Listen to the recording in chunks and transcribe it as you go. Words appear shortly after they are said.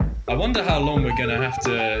I wonder how long we're going to have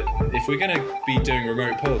to... If we're going to be doing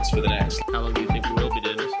remote pods for the next... How long do you think we will be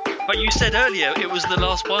doing this? But you said earlier it was the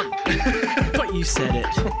last one. But you said it.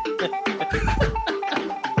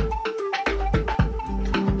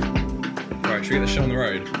 Right, should we get the show on the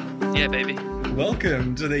road? Yeah, baby.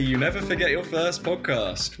 Welcome to the You Never Forget Your First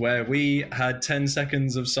podcast, where we had 10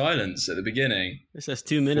 seconds of silence at the beginning. It says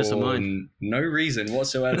 2 minutes of mine. No reason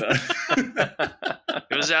whatsoever.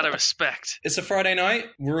 It was out of respect. It's a Friday night.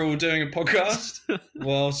 We're all doing a podcast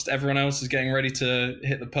whilst everyone else is getting ready to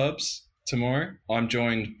hit the pubs tomorrow. I'm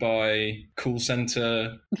joined by call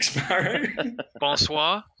centre Sparrow.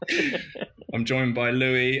 Bonsoir. I'm joined by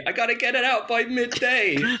Louis. I gotta get it out by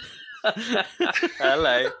midday.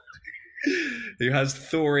 Hello. Who has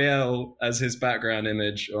Thoriel as his background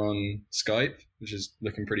image on Skype, which is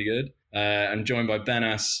looking pretty good. I'm joined by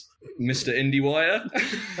Benas, Mr. IndieWire.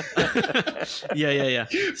 Yeah.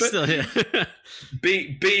 But still here.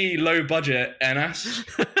 B low budget NS.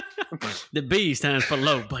 The B stands for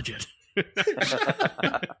low budget.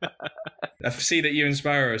 I see that you and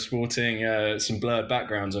Sparrow are sporting some blurred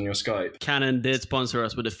backgrounds on your Skype. Canon did sponsor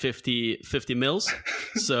us with a 50 mils.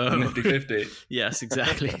 So 50-50. Yes,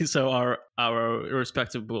 exactly. So our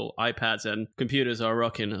respectable iPads and computers are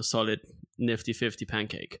rocking a solid nifty 50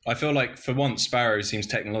 pancake. I feel like for once Sparrow seems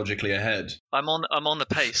technologically ahead. I'm on the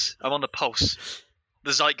pace. I'm on the pulse.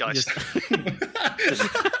 The zeitgeist.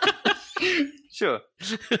 Sure.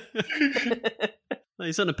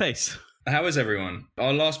 He's on the pace. How is everyone?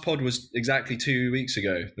 Our last pod was exactly 2 weeks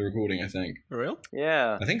ago, the recording, I think. For real?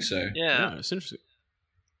 Yeah. I think so. Yeah. It's interesting.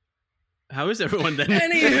 How is everyone then?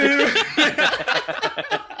 Anywho!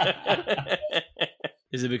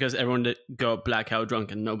 Is it because everyone got blackout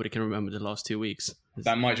drunk and nobody can remember the last 2 weeks?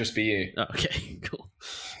 That might just be you. Oh, okay, cool.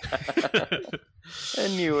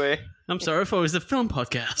 Anyway. I'm sorry, I thought it was the film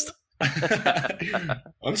podcast.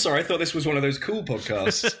 I'm sorry, I thought this was one of those cool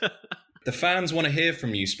podcasts. The fans want to hear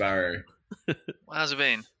from you, Sparrow. How's it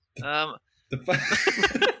been? Cater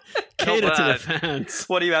to the bad. fans.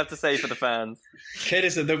 What do you have to say for the fans? Kid,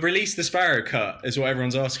 is the release the Sparrow cut is what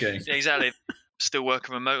everyone's asking. Yeah, exactly. Still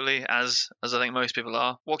working remotely, as I think most people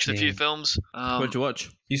are. Watched a few films. What'd you watch?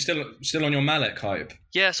 You still on your Malik hype?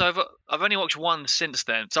 Yeah, so I've only watched one since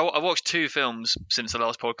then. So I've watched 2 films since the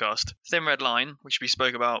last podcast. Thin Red Line, which we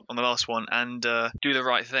spoke about on the last one, and Do the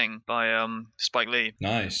Right Thing by Spike Lee.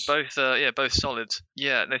 Nice. Both solid.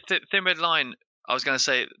 Yeah, the Thin Red Line, I was going to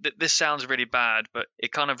say, this sounds really bad, but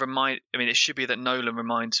it kind of it should be that Nolan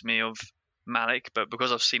reminds me of Malik, but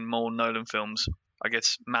because I've seen more Nolan films, I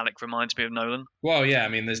guess Malik reminds me of Nolan. Well, yeah,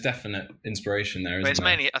 there's definite inspiration there, isn't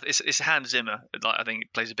there? It's Hans Zimmer. I think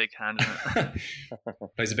it plays a big hand in it.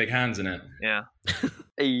 Plays a big hands in it. Yeah.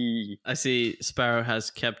 Hey. I see Sparrow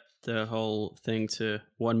has kept the whole thing to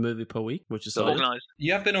 1 movie per week, which is solid. Organised.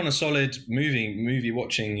 You have been on a solid movie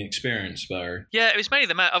watching experience, Sparrow. Yeah, it was mainly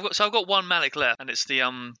the I've got one Malik left, and it's the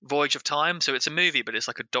Voyage of Time. So it's a movie, but it's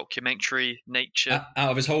like a documentary nature.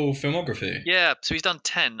 Out of his whole filmography. Yeah, so he's done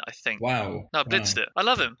 10, I think. Wow. No, I blitzed it. I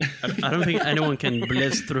love him. I don't think anyone can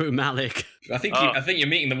blitz through Malik. I think you're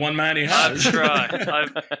meeting the one man who has. I've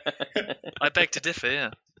tried. I beg to differ.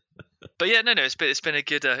 Yeah. But yeah, no, it's been a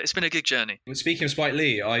good journey. Speaking of Spike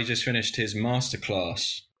Lee, I just finished his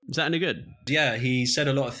masterclass. Is that any good? Yeah, he said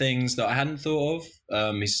a lot of things that I hadn't thought of.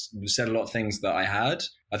 He said a lot of things that I had.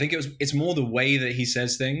 I think it's more the way that he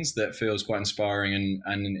says things that feels quite inspiring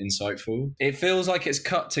and insightful. It feels like it's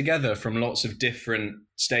cut together from lots of different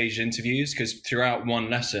staged interviews, because throughout one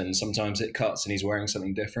lesson, sometimes it cuts and he's wearing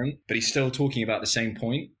something different, but he's still talking about the same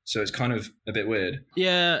point. So it's kind of a bit weird.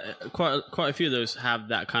 Yeah, quite a few of those have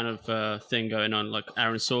that kind of thing going on, like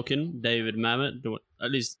Aaron Sorkin, David Mamet. At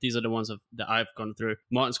least these are the ones that I've gone through.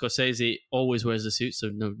 Martin Scorsese always wears a suit, so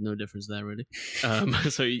no difference there really.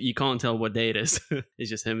 So you can't tell what day it is. It's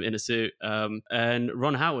just him in a suit. And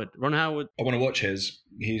Ron Howard. I want to watch his.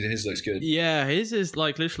 His looks good. Yeah, his is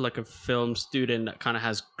like literally like a film student that kind of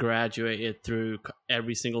has graduated through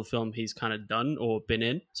every single film he's kind of done or been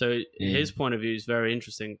in. So his point of view is very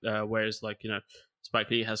interesting. Whereas like, Spike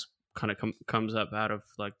Lee has kind of comes up out of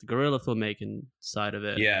like the guerrilla filmmaking side of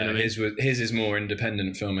it. Yeah, you know his is more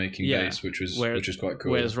independent filmmaking based, which was quite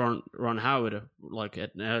cool. Whereas Ron Howard, like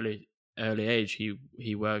at an early age,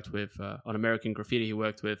 he worked with on American Graffiti. He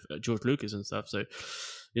worked with George Lucas and stuff. So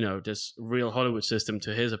there's real Hollywood system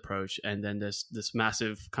to his approach, and then there's this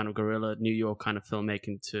massive kind of guerrilla New York kind of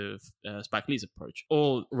filmmaking to Spike Lee's approach.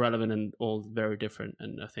 All relevant and all very different.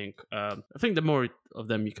 And I think the more of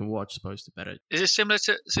them you can watch, suppose the better. Is it similar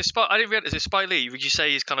to Spike? I didn't realize. Is it Spike Lee? Would you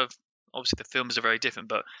say he's kind of, obviously the films are very different,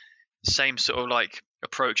 but same sort of like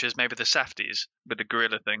approach as maybe the Safdies with the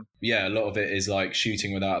gorilla thing. Yeah, a lot of it is like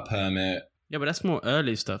shooting without a permit. Yeah, but that's more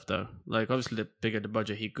early stuff, though. Like, obviously, the bigger the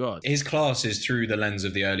budget he got. His class is through the lens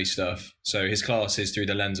of the early stuff. So his class is through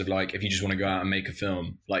the lens of like, if you just want to go out and make a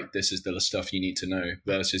film, like this is the stuff you need to know.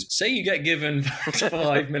 Versus, say you get given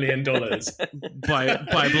 $5 million by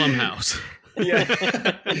Blumhouse. Yeah.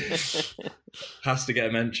 Has to get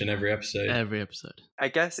a mention every episode. Every episode. I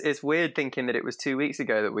guess it's weird thinking that it was 2 weeks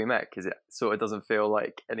ago that we met, because it sort of doesn't feel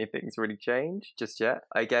like anything's really changed just yet.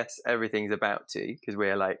 I guess everything's about to, because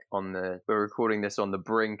we're like we're recording this on the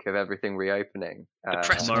brink of everything reopening.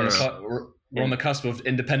 We're on the cusp of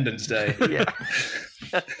Independence Day. Yeah.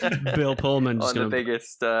 Bill Pullman on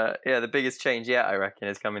the biggest change yet, I reckon,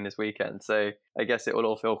 is coming this weekend. So I guess it will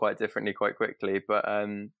all feel quite differently quite quickly. But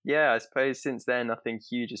I suppose since then nothing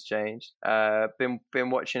huge has changed. Been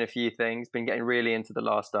watching a few things. Been getting really into The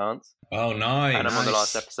Last Dance. Oh, nice! And I'm on the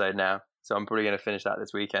last episode now. So I'm probably going to finish that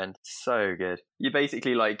this weekend. So good. You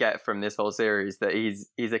basically like get from this whole series that he's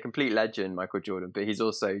a complete legend, Micheal Jordan, but he's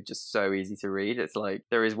also just so easy to read. It's like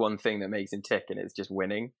there is one thing that makes him tick, and it's just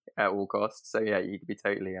winning at all costs. So yeah, you could be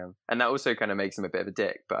totally and that also kind of makes him a bit of a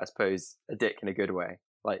dick, but I suppose a dick in a good way,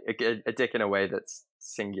 like a dick in a way that's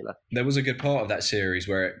singular. There was a good part of that series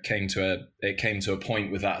where it came to a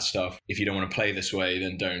point with that stuff. If you don't want to play this way,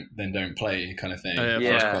 then don't play, kind of thing. Oh,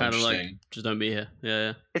 yeah. Kind of like just don't be here.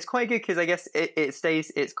 Yeah. It's quite good because I guess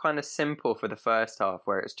it's kind of simple for the first half,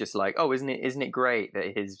 where it's just like, oh, isn't it great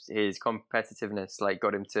that his competitiveness like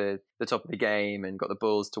got him to the top of the game and got the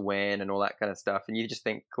balls to win and all that kind of stuff, and you just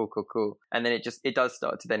think cool, and then it does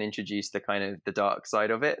start to then introduce the kind of the dark side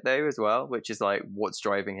of it though as well, which is like what's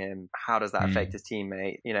driving him, how does that affect his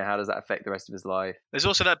teammate, how does that affect the rest of his life. There's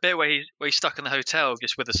also that bit where he's stuck in the hotel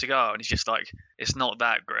just with a cigar, and he's just like, it's not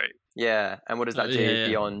that great. Yeah, and what does that do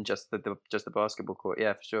beyond just the basketball court?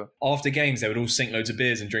 Yeah, for sure. After games, they would all sink loads of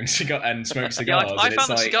beers and drink and smoke cigars. Yeah, I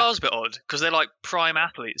found the cigars a bit odd because they're like prime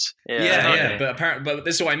athletes. Yeah. But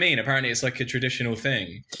this is what I mean. Apparently, it's like a traditional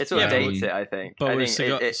thing. It sort of dates it, I think. But with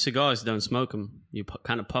cigars, you don't smoke them. You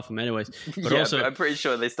kind of puff them anyways. But but I'm pretty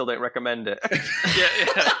sure they still don't recommend it. To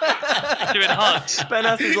enhance.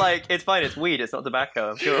 Benas is like, it's fine. It's weed. It's not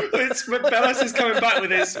tobacco. I'm sure. Benas is coming back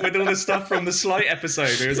with all the stuff from the Slight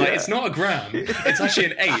episode. It was like, it's not a gram. It's actually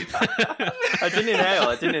an eighth. I didn't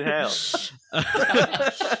inhale.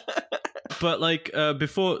 But like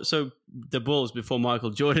before the Bulls, before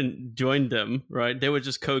Micheal Jordan joined them, right? They were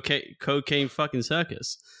just cocaine fucking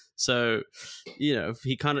circus. So,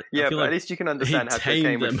 he kind of... Yeah, but at least you can understand how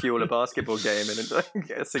cocaine would fuel a basketball game, and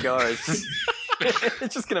a cigar is just...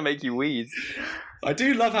 it's just going to make you wheeze. I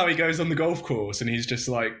do love how he goes on the golf course and he's just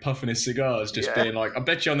like puffing his cigars, just being like, I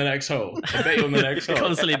bet you on the next hole. I bet you on the next hole.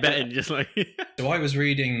 Constantly betting, just like... So I was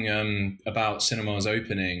reading about cinemas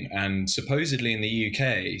opening, and supposedly in the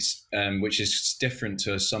UK, which is different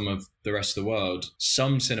to some of the rest of the world,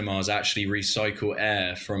 some cinemas actually recycle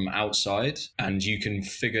air from outside, and you can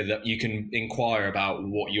inquire about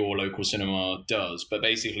what your local cinema does. But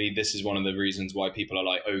basically, this is one of the reasons why people are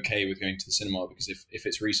like okay with going to the cinema, because if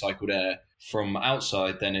it's recycled air from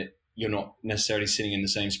outside, then you're not necessarily sitting in the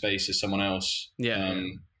same space as someone else.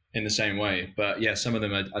 In the same way. But yeah, some of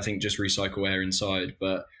them I think just recycle air inside.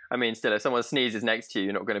 But I mean, still, if someone sneezes next to you,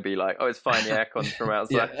 you're not going to be like, oh, it's fine, the aircon's from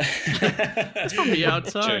outside. It's from the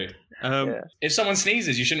outside. If someone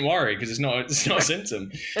sneezes, you shouldn't worry, because it's not a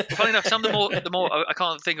symptom. Funny enough, some of the more I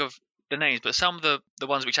can't think of the names, but some of the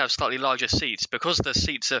ones which have slightly larger seats, because the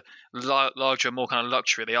seats are larger, more kind of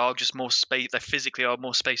luxury, they are just more space. They physically are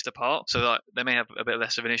more spaced apart, so that they may have a bit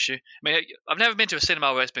less of an issue. I mean, I've never been to a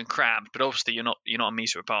cinema where it's been crammed, but obviously you're not a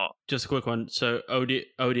meter apart. Just a quick one. So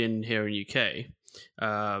Odeon here in UK,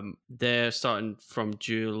 they're starting from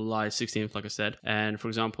July 16th, like I said, and for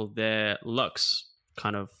example, their Lux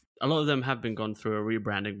kind of. A lot of them have been gone through a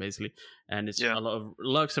rebranding, basically, and it's a lot of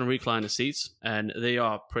Lux and recliner seats, and they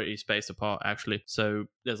are pretty spaced apart, actually. So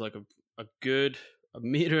there's like a good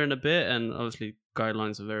meter and a bit, and obviously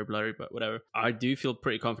guidelines are very blurry, but whatever. I do feel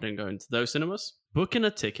pretty confident going to those cinemas. Booking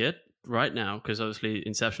a ticket right now, because obviously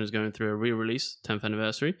Inception is going through a re-release, 10th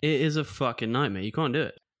anniversary. It is a fucking nightmare. You can't do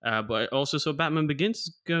it. But I also saw Batman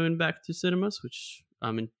Begins going back to cinemas, which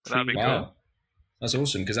I'm intrigued. Wow. That's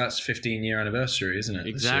awesome, because that's 15-year anniversary, isn't it?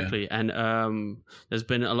 Exactly. And there's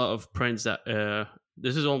been a lot of prints that...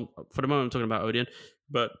 this is all... For the moment, I'm talking about Odeon.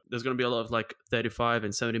 but there's going to be a lot of like 35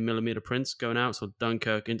 and 70 millimeter prints going out. So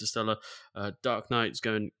Dunkirk, Interstellar, Dark Knight's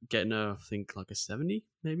getting I think like a 70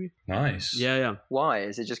 maybe. Nice. Yeah. Why?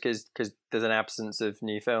 Is it just because there's an absence of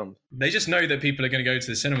new films? They just know that people are going to go to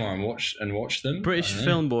the cinema and watch them. British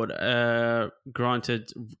Film Board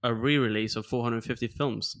granted a re-release of 450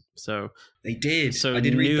 films. So they did. So I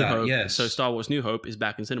did read that. Hope, yes. So Star Wars: New Hope is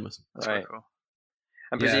back in cinemas. That's Right. quite cool.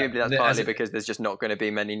 And presumably that's partly because there's just not going to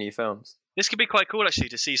be many new films. This could be quite cool actually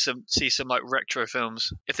to see some like retro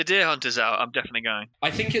films. If the Deer Hunter's out, I'm definitely going.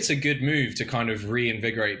 I think it's a good move to kind of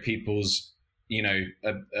reinvigorate people's,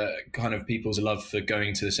 kind of people's love for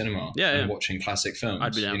going to the cinema and watching classic films.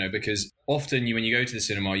 I'd be down. Because often when you go to the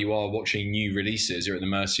cinema, you are watching new releases. You're at the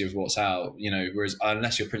mercy of what's out. Whereas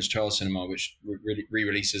unless you're Prince Charles Cinema, which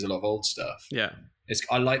re-releases a lot of old stuff. Yeah.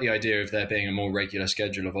 I like the idea of there being a more regular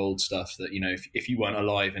schedule of old stuff that, if you weren't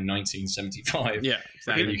alive in 1975, yeah,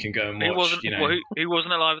 exactly. you can go and watch, who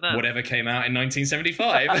wasn't alive then? Whatever came out in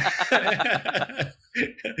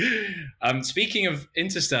 1975. Speaking of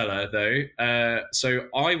Interstellar, though, so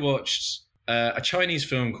I watched a Chinese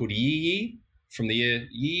film called Yi from the year,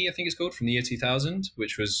 I think it's called, from the year 2000,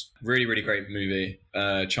 which was really, really great movie.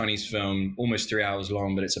 Chinese film, almost 3 hours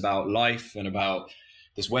long, but it's about life and about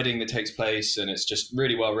this wedding that takes place, and it's just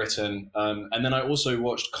really well written. And then I also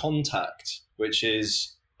watched Contact, which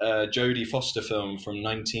is a Jodie Foster film from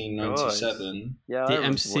 1997. Yeah, the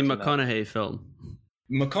MC McConaughey film.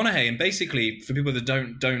 McConaughey, and basically for people that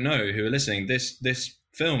don't know who are listening, this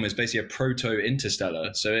film is basically a proto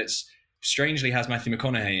Interstellar. So it's strangely has Matthew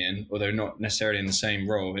McConaughey in, although not necessarily in the same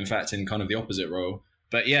role. In fact, in kind of the opposite role.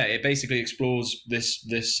 But yeah, it basically explores this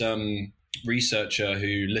researcher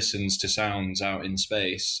who listens to sounds out in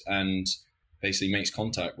space and basically makes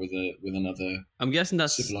contact with another. I'm guessing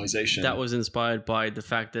that's civilization. That was inspired by the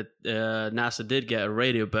fact that NASA did get a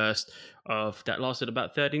radio burst that lasted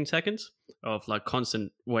about 13 seconds of like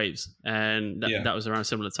constant waves, and that was around a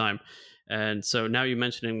similar time. And so now you're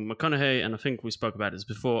mentioning McConaughey, and I think we spoke about this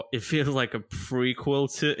before. It feels like a prequel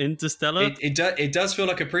to Interstellar. It does feel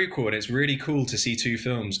like a prequel, and it's really cool to see two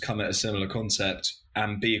films come at a similar concept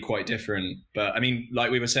and be quite different. But I mean, like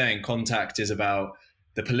we were saying, Contact is about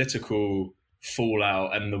the political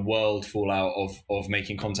fallout and the world fallout of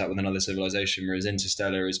making contact with another civilization, whereas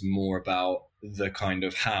Interstellar is more about the kind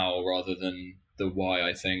of how rather than the why,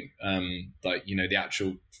 I think. The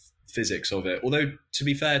actual physics of it. Although, to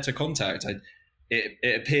be fair to Contact,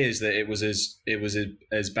 it appears that it was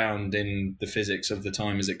as bound in the physics of the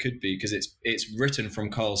time as it could be, because it's written from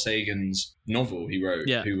Carl Sagan's novel he wrote,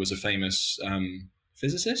 who was a famous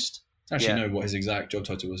physicist. I actually know what his exact job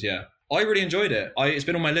title was. Yeah, I really enjoyed it. It's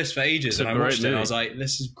been on my list for ages, and I watched it and I was like,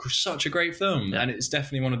 this is such a great film, and it's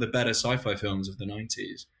definitely one of the better sci-fi films of the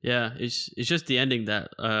 90s. Yeah, it's just the ending that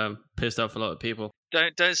pissed off a lot of people.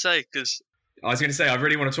 Don't say, because I was going to say I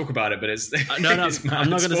really want to talk about it, but it's no, it's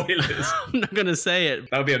I'm not going spoilers. I'm not going to say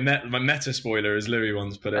it. That would be a meta spoiler, as Louis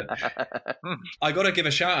once put it. I got to give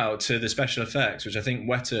a shout out to the special effects, which I think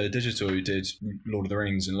Weta Digital, who did Lord of the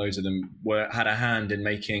Rings and loads of them, had a hand in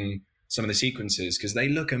making some of the sequences, because they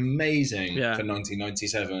look amazing for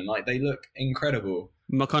 1997. Like, they look incredible.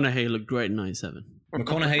 McConaughey looked great in 97.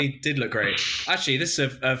 McConaughey did look great. Actually, this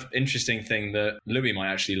is an interesting thing that Louis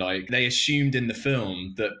might actually like. They assumed in the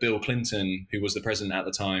film that Bill Clinton, who was the president at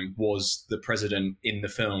the time, was the president in the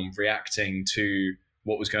film, reacting to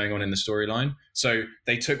what was going on in the storyline. So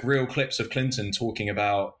they took real clips of Clinton talking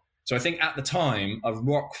about... So I think at the time, a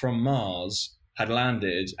rock from Mars had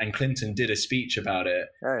landed and Clinton did a speech about it,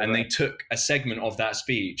 and they took a segment of that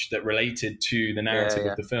speech that related to the narrative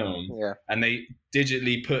of the film, and they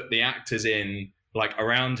digitally put the actors in like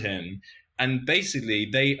around him, and basically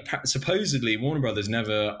supposedly Warner Brothers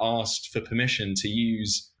never asked for permission to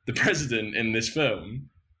use the president in this film,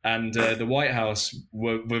 and the White House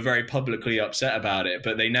were very publicly upset about it,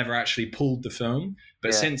 but they never actually pulled the film.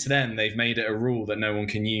 But since then they've made it a rule that no one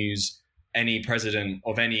can use any president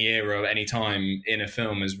of any era, any time in a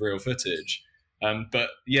film as real footage. But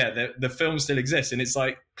yeah, the film still exists, and it's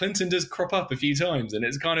like Clinton does crop up a few times, and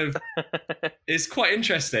it's kind of it's quite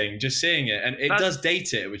interesting just seeing it, and it does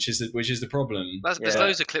date it, which is the problem. There's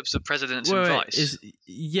loads of clips of presidents in Vice.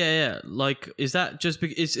 Like, is that just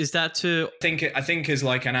is that to? I think as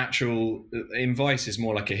like an actual in Vice is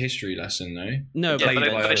more like a history lesson, though. No, but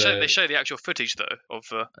they show the actual footage though of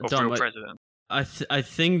real president. I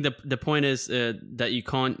think the point is that you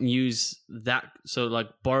can't use that, so like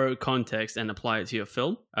borrow context and apply it to your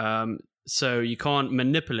film. So you can't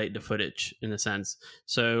manipulate the footage in a sense.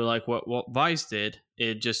 So like what Vice did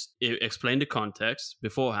it explained the context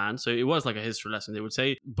beforehand. So it was like a history lesson. They would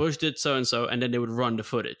say Bush did so and so, and then they would run the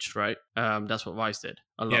footage, right? That's what Vice did.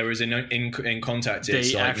 Yeah, whereas in Contact,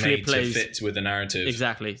 it's like made to fit with the narrative.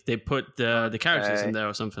 Exactly. They put the characters in there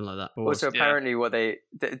or something like that. Also, apparently, what I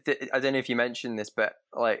don't know if you mentioned this, but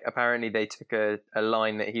like apparently they took a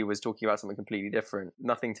line that he was talking about something completely different,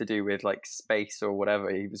 nothing to do with like space or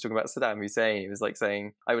whatever. He was talking about Saddam Hussein. He was like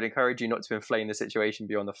saying, "I would encourage you not to inflame the situation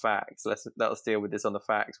beyond the facts. Let's deal with this on the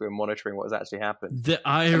facts. We're monitoring what has actually happened." The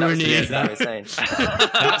irony is that.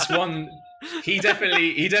 That's one. He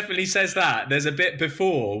definitely says that. There's a bit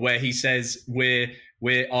before where he says we're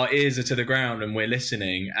our ears are to the ground and we're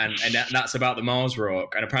listening, and that's about the Mars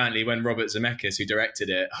rock. And apparently, when Robert Zemeckis, who directed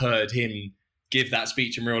it, heard him give that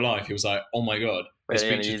speech in real life, he was like, "Oh my god, this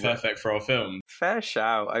speech is perfect for our film." Fair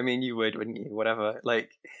shout. I mean, you would, wouldn't you? Whatever. Like,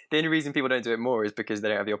 the only reason people don't do it more is because they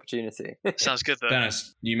don't have the opportunity. Sounds good, though.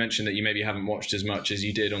 Benas, you mentioned that you maybe haven't watched as much as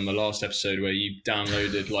you did on the last episode, where you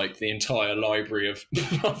downloaded like the entire library of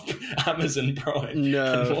Amazon Prime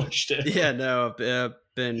and watched it. Yeah, no, I've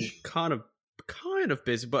been kind of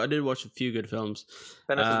busy, but I did watch a few good films.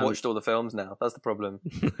 Benas has watched all the films now. That's the problem.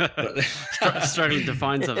 Struggling to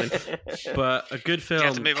find something. But a good film you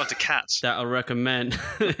have to move on to Cats. that I'll recommend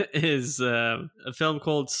is a film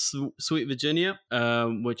called Sweet Virginia,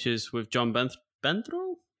 which is with John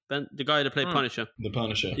Bernthal? The guy that played Punisher. The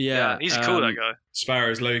Punisher. Yeah. He's cool, that guy.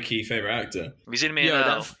 Sparrow's low-key favourite actor. Have you seen me in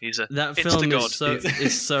L? He's that film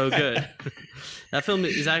is so good. That film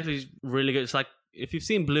is actually really good. It's like, if you've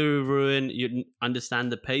seen Blue Ruin, you'd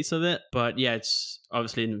understand the pace of it. But yeah, it's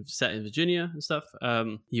obviously set in Virginia and stuff,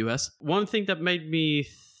 US. One thing that made me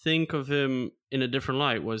think of him in a different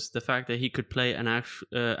light was the fact that he could play an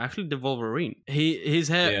actually the Wolverine. His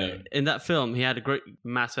hair in that film, he had a great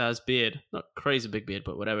massive ass beard, not crazy big beard,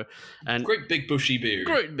 but whatever, and great big bushy beard.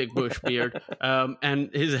 Great big bush beard. And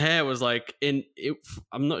his hair was like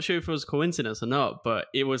I'm not sure if it was a coincidence or not, but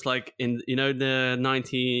it was like in the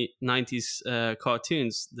 1990s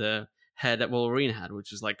cartoons, the hair that Wolverine had,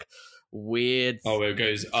 which is like weird. Oh, it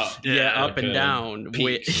goes up. Yeah, up and down.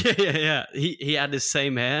 Weird. Yeah. He had the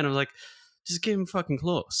same hair, and I was like, just give him fucking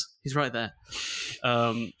claws. He's right there.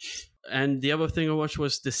 And the other thing I watched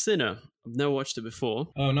was The Sinner. I've never watched it before.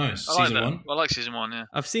 Oh, nice. Season 1? I like season 1, yeah.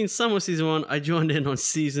 I've seen some of season 1. I joined in on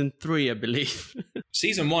season 3, I believe.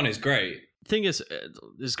 Season 1 is great. Thing is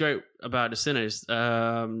great about The Sinner is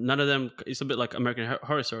none of them, it's a bit like American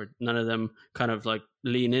Horror Story, none of them kind of like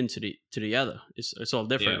lean into the other. It's all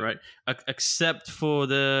different, right? Except for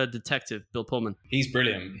the detective, Bill Pullman. He's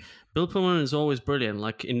brilliant. Bill Pullman is always brilliant.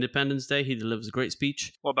 Like Independence Day, he delivers a great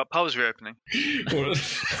speech. What about pubs reopening?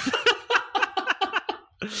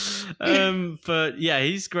 But yeah,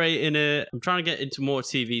 he's great in it. I'm trying to get into more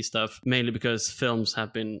TV stuff, mainly because films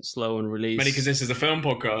have been slow in release. Mainly because this is a film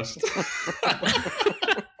podcast.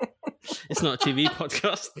 It's not a TV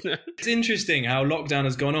podcast. It's interesting how lockdown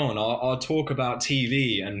has gone on. Our talk about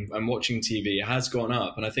TV and watching TV has gone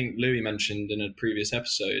up. And I think Louis mentioned in a previous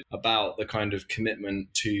episode about the kind of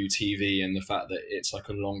commitment to TV and the fact that it's like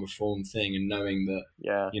a longer form thing, and knowing that,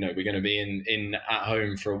 we're going to be in at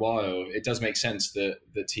home for a while. It does make sense that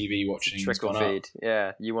TV watching has gone up.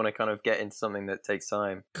 Yeah, you want to kind of get into something that takes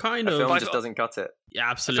time. Kind of. A film just doesn't cut it. Yeah,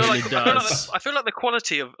 absolutely does. I feel like the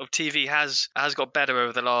quality of TV has got better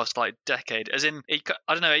over the last decade. As in, I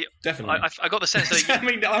don't know. Definitely. I got the sense that. I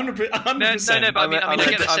mean, 100%. No, but I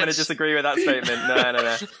get the sense. I'm going to disagree with that statement.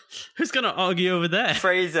 No. Who's going to argue over there?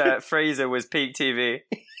 Fraser was peak TV.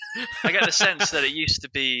 I get the sense that it used to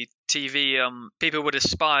be TV. People would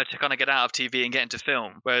aspire to kind of get out of TV and get into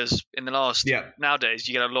film, whereas in the last nowadays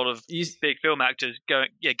you get a lot of big film actors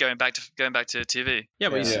going back to TV. Yeah,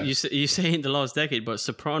 but you say in the last decade, but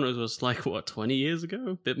Sopranos was like what, 20 years ago,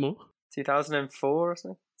 a bit more. 2004 or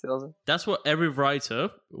something. 2000. That's what every writer,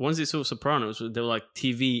 once they saw Sopranos, they were like,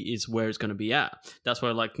 TV is where it's going to be at. That's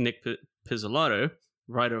why like Nick Pizzolatto,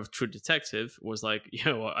 writer of True Detective, was like, I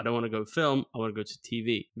don't want to go film, I want to go to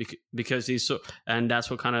TV because he's so, and that's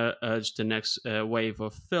what kind of urged the next wave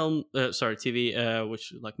of TV,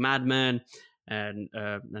 which like Mad Men and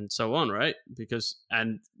so on, right?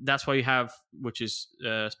 And that's why you have, which is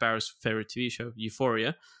Sparrow's favorite TV show,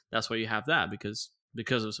 Euphoria. That's why you have that because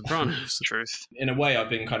of Sopranos. Truth. In a way, I've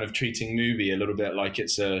been kind of treating Movie a little bit like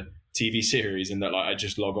it's a TV series, in that like I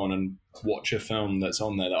just log on and watch a film that's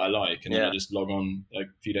on there that I like, and then I just log on like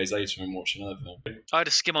a few days later and watch another film. I had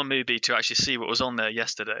to skim on Mubi to actually see what was on there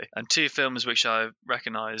yesterday, and two films which I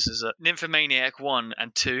recognise is Nymphomaniac 1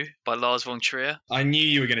 and 2 by Lars von Trier. I knew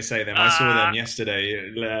you were going to say them. I saw them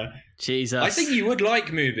yesterday. Jesus. I think you would like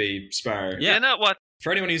Mubi, Sparrow. Yeah, no, well,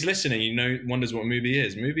 For anyone who's listening, wonders what Mubi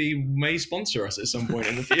is. Mubi may sponsor us at some point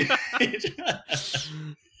in the future.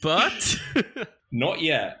 But not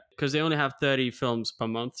yet. Because they only have 30 films per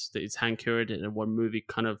month. It's hand-curated, and one movie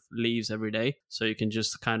kind of leaves every day. So you can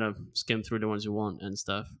just kind of skim through the ones you want and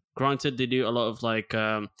stuff. Granted, they do a lot of like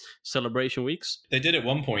celebration weeks. They did at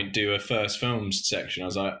one point do a first films section. I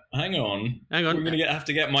was like, hang on. We're going to have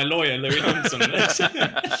to get my lawyer, Louis Hunt, on this.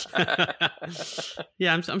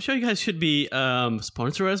 Yeah, I'm sure you guys should be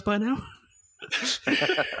sponsor us by now.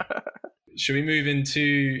 Should we move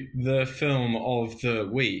into the film of the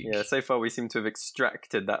week? Yeah, so far we seem to have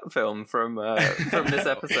extracted that film from this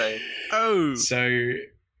episode. Oh, so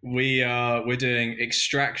we're doing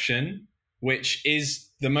Extraction, which is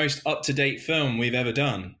the most up-to-date film we've ever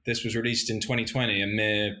done. This was released in 2020, a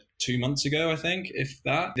mere 2 months ago, I think, if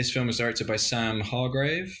that. This film was directed by Sam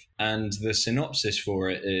Hargrave, and the synopsis for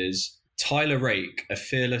it is: Tyler Rake, a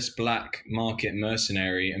fearless black market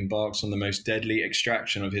mercenary, embarks on the most deadly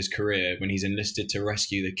extraction of his career when he's enlisted to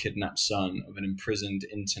rescue the kidnapped son of an imprisoned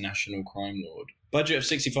international crime lord. Budget of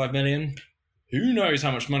 $65 million. Who knows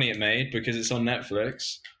how much money it made, because it's on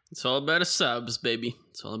Netflix. It's all about the subs, baby.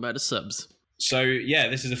 It's all about the subs. So, yeah,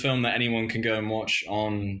 this is a film that anyone can go and watch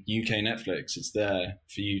on UK Netflix. It's there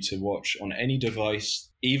for you to watch on any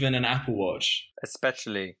device, even an Apple Watch.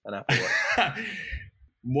 Especially an Apple Watch.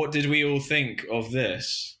 What did we all think of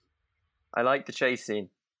this? I like the chase scene.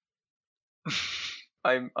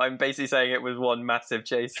 I'm basically saying it was one massive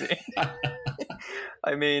chase scene.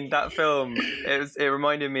 I mean, that film, it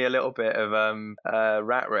reminded me a little bit of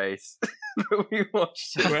Rat Race that we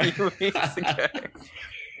watched a few weeks ago.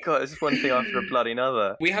 God, it's just one thing after a bloody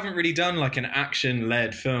another. We haven't really done like an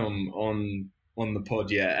action-led film on the pod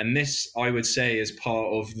yet, and this, I would say, is part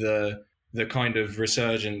of the kind of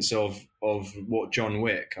resurgence of what John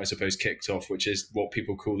Wick, I suppose, kicked off, which is what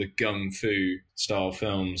people call the gung fu style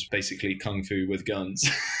films, basically kung fu with guns.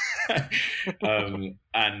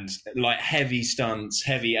 And like heavy stunts,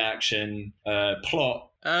 heavy action, plot.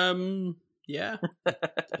 Yeah.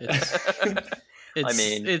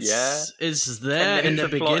 It's there in the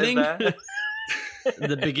beginning.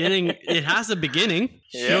 The beginning, it has a beginning.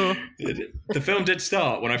 Sure. The film did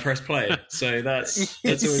start when I pressed play, so that's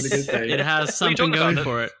always a good thing. It has something going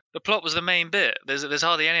for it. The plot was the main bit. There's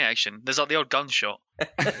hardly any action. There's like the odd gunshot.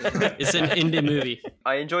 It's an indie movie.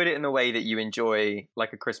 I enjoyed it in the way that you enjoy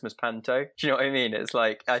like a Christmas panto. Do you know what I mean? It's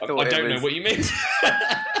like I don't know what you mean.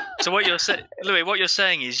 So what you're saying, Louis? What you're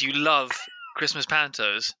saying is you love Christmas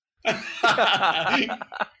pantos. And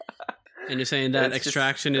you're saying that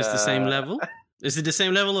Extraction is the same level? Is it the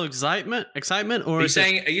same level of excitement, or are you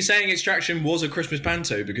saying Extraction was a Christmas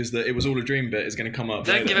panto because it was all a dream bit is going to come up?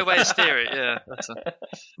 Don't give away his theory. Yeah.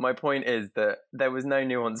 My point is that there was no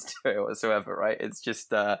nuance to it whatsoever, right? It's just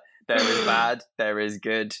there is bad, there is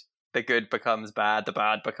good. The good becomes bad, the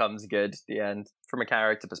bad becomes good. The end. From a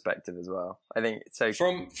character perspective as well, I think. So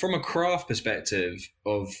from a craft perspective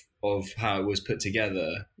of how it was put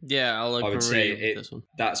together, yeah, I would say this one.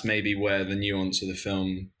 That's maybe where the nuance of the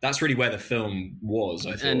film. That's really where the film was.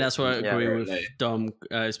 I think, and that's why I agree with Dom,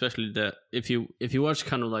 especially that if you watch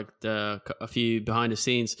kind of like a few behind the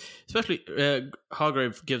scenes, especially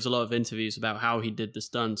Hargrave gives a lot of interviews about how he did the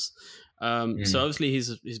stunts. So obviously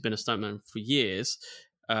he's been a stuntman for years.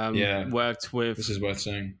 Worked with. This is worth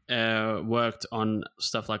saying. Worked on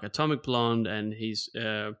stuff like Atomic Blonde and he's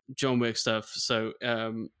John Wick stuff. So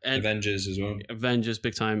and Avengers as well. Avengers,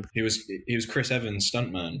 big time. He was Chris Evans'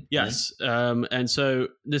 stuntman. Yes, right? And so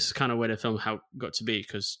this is kind of where the film got to be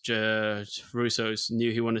because Russos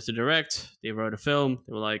knew he wanted to direct. They wrote a film.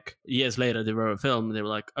 They were like years later they wrote a film. And they were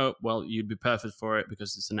like, oh well, you'd be perfect for it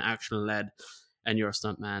because it's an action-led. And you're a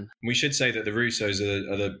stuntman. We should say that the Russos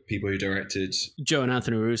are the people who directed Joe and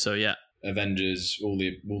Anthony Russo, yeah. Avengers, all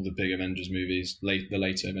the big Avengers movies, the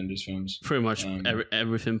later Avengers films. Pretty much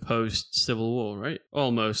everything post Civil War, right?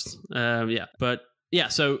 Almost, yeah. But yeah,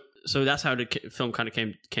 so that's how the film kind of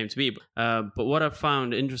came to be. But what I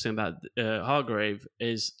found interesting about Hargrave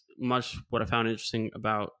is much what I found interesting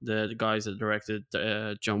about the guys that directed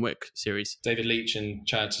the John Wick series. David Leitch and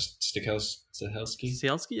Chad Stahelski.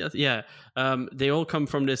 Yeah. They all come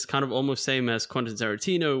from this kind of almost same as Quentin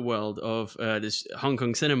Tarantino world of this Hong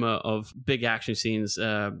Kong cinema of big action scenes,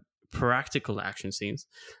 practical action scenes.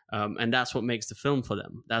 And that's what makes the film for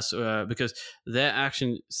them. That's because their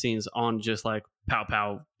action scenes aren't just like pow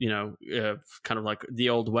pow, kind of like the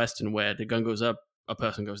old Western where the gun goes up, a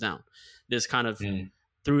person goes down. This kind of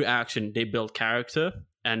through action, they build character,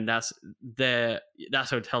 and that's how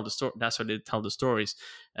they tell the story. That's how they tell the stories.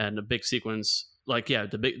 And the big sequence like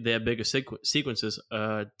their bigger sequences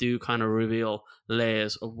do kind of reveal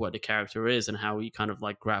layers of what the character is and how he kind of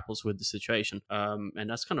like grapples with the situation. And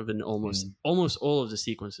that's kind of in almost all of the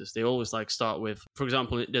sequences. They always like start with, for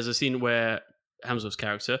example, there's a scene where Hemsworth's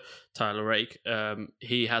character Tyler Rake,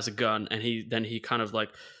 he has a gun, and he kind of like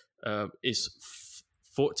is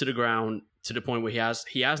fought to the ground to the point where he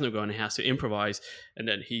has no gun. He has to improvise, and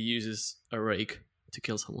then he uses a rake to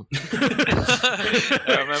kill someone.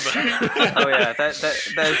 I remember. Oh yeah, there's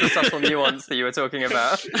the subtle nuance that you were talking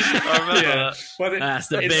about. I remember that. Well, That's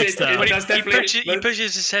the big stuff. He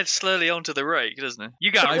pushes his head slowly onto the rake, doesn't he?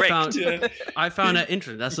 You got raked. I found that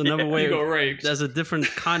interesting. That's another way. You got raked. There's a different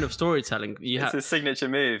kind of storytelling. It's a signature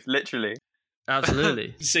move, literally.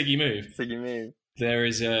 Absolutely. Siggy move. There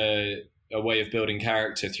is a way of building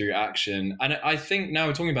character through action. And I think now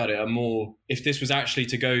we're talking about it, if this was actually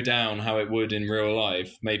to go down how it would in real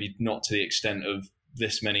life, maybe not to the extent of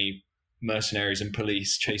this many mercenaries and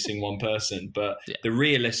police chasing one person, but the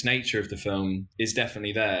realist nature of the film is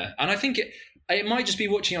definitely there. And I think it might just be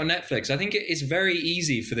watching on Netflix. I think it's very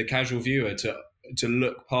easy for the casual viewer to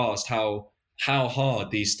look past how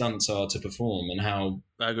hard these stunts are to perform and how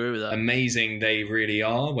I agree with that. Amazing they really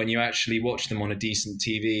are when you actually watch them on a decent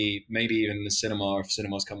TV, maybe even the cinema. If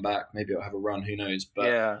cinemas come back, maybe it'll have a run, who knows.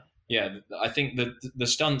 But yeah, I think that the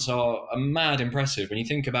stunts are mad impressive when you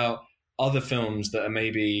think about other films that are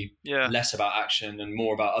maybe less about action and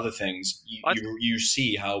more about other things. You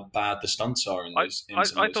see how bad the stunts are in those. I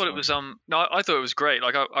thought it was I thought it was great.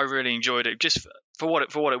 Like I really enjoyed it just for what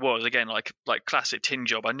it was. Again, like classic tin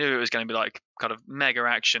job. I knew it was going to be like kind of mega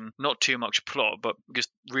action, not too much plot, but just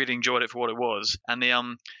really enjoyed it for what it was. And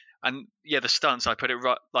the stunts, I put it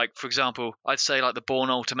right. Like, for example, I'd say like the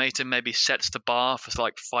Bourne Ultimatum maybe sets the bar for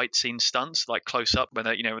like fight scene stunts, like close up when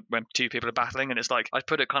when two people are battling, and it's like I'd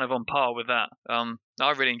put it kind of on par with that.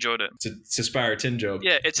 I really enjoyed it. It's a Sparrow tin job.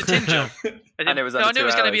 Yeah, it's a tin job. And it was I knew it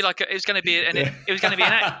was going to be it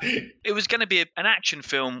was going to be an action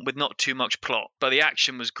film with not too much plot, but the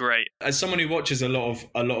action was great. As someone who watches a lot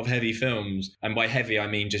of heavy films, and by heavy I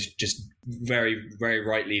mean just very, very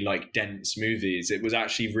rightly like dense movies, it was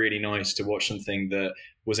actually really nice to watch something that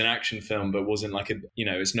was an action film but wasn't like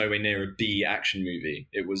it's nowhere near a B action movie.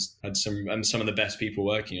 It had some of the best people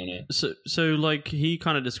working on it. So like he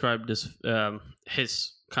kind of described this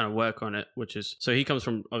his kind of work on it, which is, so he comes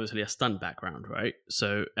from obviously a stunt background, right?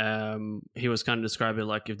 So he was kind of describing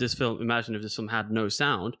like, imagine if this film had no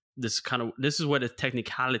sound, this is where the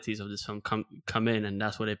technicalities of this film come in, and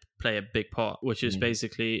that's where they play a big part, which is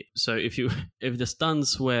basically, so if the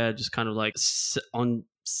stunts were just kind of like on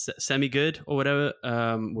semi good or whatever,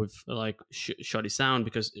 with like shoddy sound,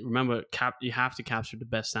 because remember you have to capture the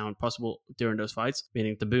best sound possible during those fights,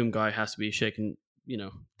 meaning the boom guy has to be shaking,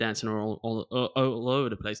 dancing all over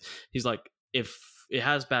the place. He's like, if it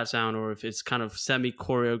has bad sound or if it's kind of semi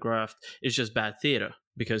choreographed, it's just bad theater,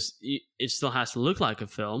 because it still has to look like a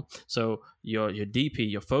film. So your DP,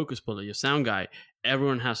 your focus puller, your sound guy,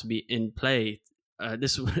 everyone has to be in play.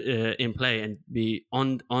 In play and be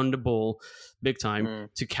on the ball big time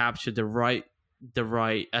to capture the right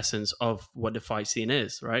essence of what the fight scene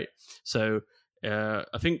is, right? So I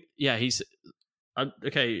think he's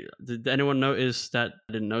okay. Did anyone notice that?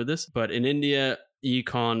 I didn't know this, but in India you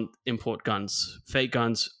can't import guns, fake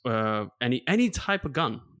guns, any type of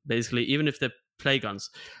gun, basically, even if they're play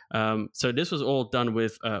guns. So this was all done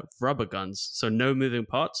with rubber guns, so no moving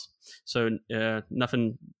parts, so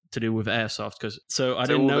nothing to do with airsoft. So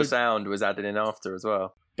didn't know the sound was added in after as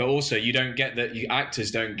well. But also, you don't get that.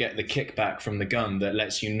 Actors don't get the kickback from the gun that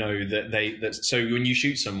lets you know that so when you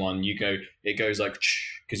shoot someone, it goes like,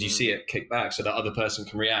 because you see it kick back, so that other person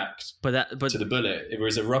can react. But to the bullet. If it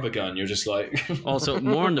was a rubber gun, you're just like. Also,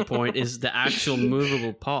 more on the point is the actual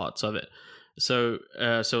movable parts of it. So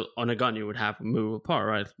on a gun you would have a movable part,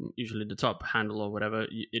 right? Usually the top handle or whatever,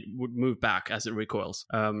 it would move back as it recoils.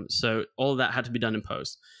 So all that had to be done in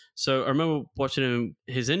post. So I remember watching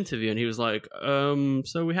his interview, and he was like,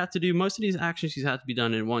 so we had to do most of these action scenes had to be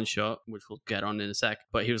done in one shot, which we'll get on in a sec.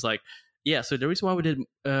 But he was like, yeah, so the reason why we did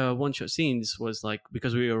one-shot scenes was like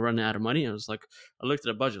because we were running out of money. I was like, I looked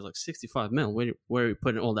at the budget, like 65 mil. Where are we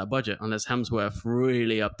putting all that budget? Unless Hemsworth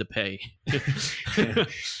really upped the pay.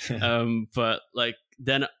 But like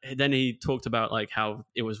then he talked about like how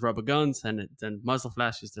it was rubber guns and then muzzle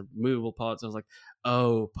flashes, the movable parts. I was like,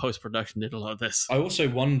 post-production did a lot of this. I also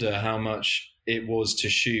wonder how much it was to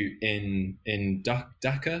shoot in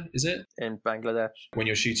Dhaka, is it? In Bangladesh. When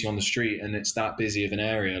you're shooting on the street and it's that busy of an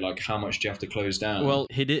area, like how much do you have to close down? Well,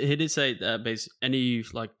 he did say that basically any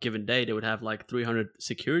like given day they would have like 300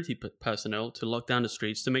 security personnel to lock down the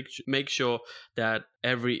streets to make sure that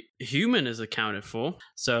every human is accounted for.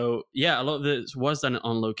 So yeah, a lot of this was done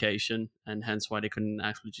on location, and hence why they couldn't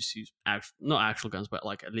actually just use not actual guns, but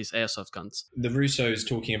like at least airsoft guns. The Russos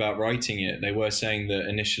talking about writing it, they were saying that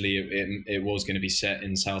initially it was going to be set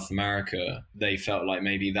in South America. They felt like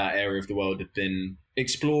maybe that area of the world had been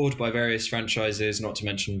explored by various franchises, not to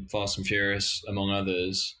mention Fast and Furious, among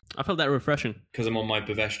others. I felt that refreshing. Because I'm on my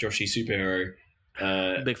Bhavesh Joshi superhero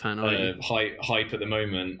big fan hype at the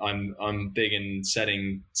moment. I'm big in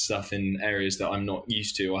setting stuff in areas that I'm not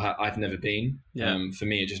used to or I've never been. For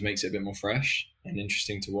me, it just makes it a bit more fresh and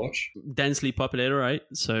interesting to watch. Densely populated, right?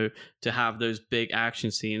 So to have those big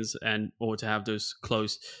action scenes or to have those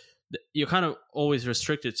close, you're kind of always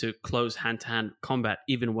restricted to close hand-to-hand combat,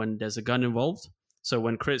 even when there's a gun involved. So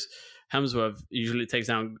when Chris Hemsworth usually takes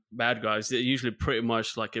down bad guys, they're usually pretty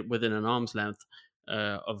much like within an arm's length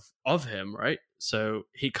of him, right? So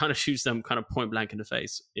he kind of shoots them kind of point blank in the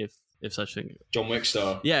face, if such thing. John Wick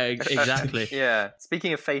style. Yeah, exactly. Yeah.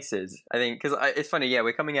 Speaking of faces, I think because it's funny. Yeah,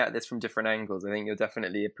 we're coming at this from different angles. I think you're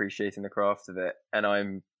definitely appreciating the craft of it, and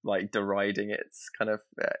I'm like deriding its kind of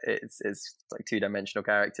it's like 2-dimensional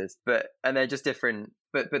characters, and they're just different.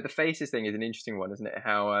 But the faces thing is an interesting one, isn't it?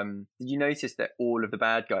 How did you notice that all of the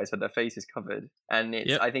bad guys had their faces covered? And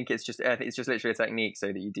I think it's just literally a technique so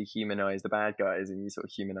that you dehumanize the bad guys and you sort of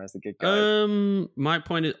humanize the good guys. My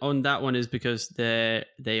point on that one is because they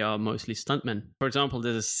are mostly stuntmen. For example,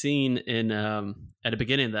 there's a scene in at the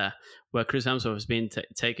beginning there where Chris Hemsworth is being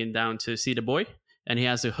taken down to see the boy. And he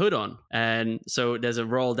has a hood on. And so there's a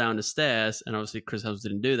roll down the stairs. And obviously Chris Hemsworth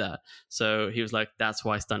didn't do that. So he was like, that's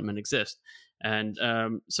why stuntmen exist. And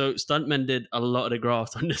so stuntmen did a lot of the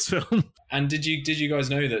graft on this film. And did you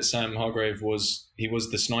guys know that Sam Hargrave was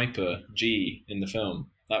the sniper G in the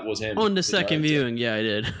film? That was him. On the second viewing, yeah, I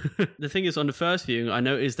did. The thing is, on the first viewing, I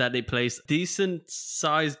noticed that they placed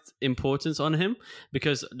decent-sized importance on him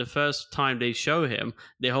because the first time they show him,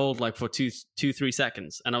 they hold like for 2-3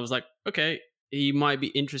 seconds. And I was like, okay, he might be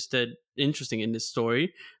interesting in this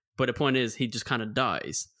story. But the point is, he just kind of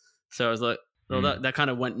dies. So I was like, well, that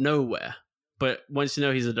kind of went nowhere. But once you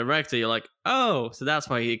know he's a director, you're like, oh, so that's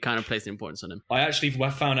why he kind of placed the importance on him. I actually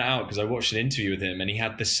found it out because I watched an interview with him and he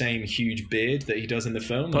had the same huge beard that he does in the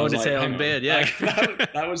film. Ponytail beard, yeah.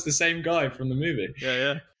 That was the same guy from the movie.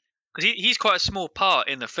 Yeah. Because he's quite a small part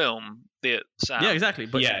in the film, Sam. Yeah, exactly.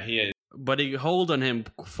 But yeah, he is. But he hold on him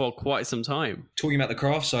for quite some time. Talking about the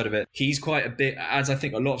craft side of it, he's quite a bit, as I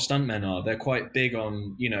think a lot of stuntmen are, they're quite big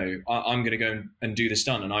on, I'm going to go and do the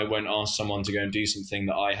stunt and I won't ask someone to go and do something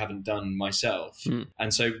that I haven't done myself.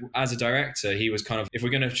 And so as a director, he was kind of, if we're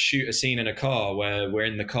going to shoot a scene in a car where we're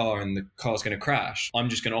in the car and the car's going to crash, I'm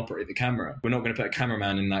just going to operate the camera. We're not going to put a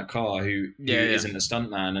cameraman in that car who isn't a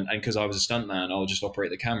stuntman. And because I was a stuntman, I'll just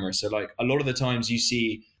operate the camera. So like a lot of the times you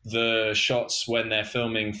see the shots when they're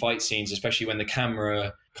filming fight scenes, especially when the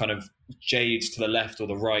camera kind of jades to the left or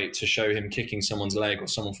the right to show him kicking someone's leg or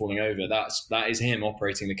someone falling over, that is him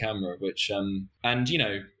operating the camera, which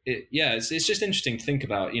it's just interesting to think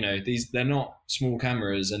about. They're not small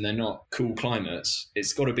cameras and they're not cool climates.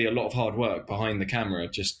 It's got to be a lot of hard work behind the camera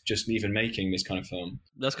just even making this kind of film.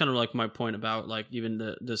 That's kind of like my point about like even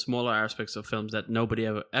the smaller aspects of films that nobody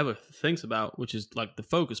ever thinks about, which is like the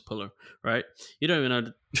focus puller, right? You don't even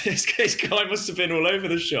know this guy must have been all over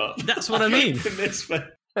the shot. That's what I mean. In this film.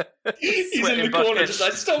 He's in the corner just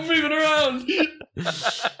like, stop moving around. Stay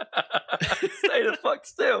the fuck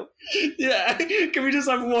still. Yeah, can we just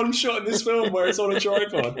have one shot in this film where it's on a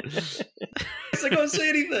tripod? I can't say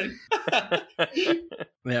anything.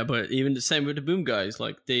 Yeah, but even the same with the boom guys,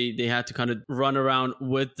 like they had to kind of run around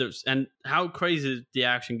with those, and how crazy the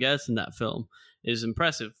action gets in that film is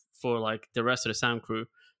impressive for like the rest of the sound crew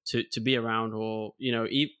to be around, or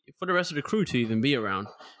for the rest of the crew to even be around,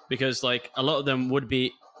 because like a lot of them would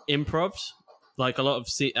be improvs. Like a lot of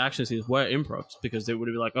action scenes were improvs because they would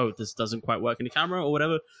be like, oh, this doesn't quite work in the camera or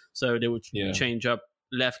whatever, so they would change up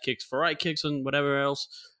left kicks for right kicks and whatever else.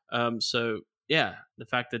 So yeah, the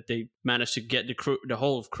fact that they managed to get the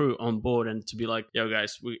whole crew on board and to be like, yo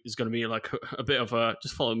guys, it's going to be like a bit of a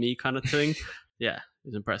just follow me kind of thing. Yeah,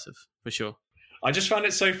 it's impressive for sure. I just found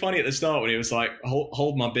it so funny at the start when he was like,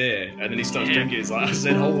 hold my beer, and then he starts drinking. He's like, I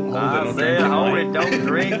said, hold it, don't drink it. Hold it, don't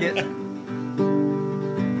drink it.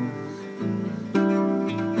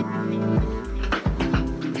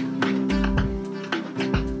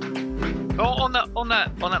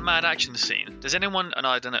 on that mad action scene. Does anyone? And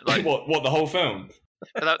I don't know, like what the whole film?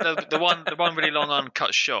 the one really long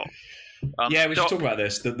uncut shot. Yeah, we should talk about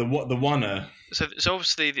this. The one. So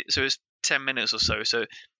obviously, so it's 10 minutes or so. So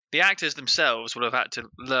the actors themselves would have had to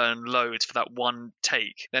learn loads for that one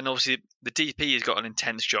take. Then obviously the DP has got an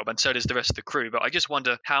intense job, and so does the rest of the crew. But I just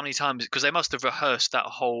wonder how many times, because they must have rehearsed that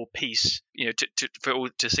whole piece, for it all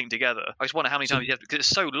to sync together. I just wonder how many times you have, because it's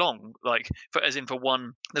so long. Like, for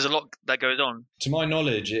one, there's a lot that goes on. To my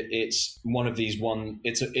knowledge, it's one of these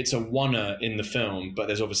It's a one-er in the film, but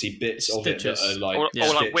there's obviously bits Stitches. of it that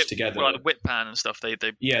are stitched together. Or like the whip pan and stuff. They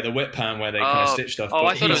the whip pan where they kind of stitch stuff. Oh,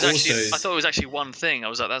 I thought it was actually one thing. I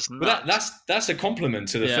was like, that's nuts. But that's a compliment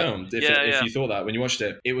to the film. If you thought that when you watched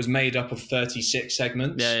it, it was made up of 36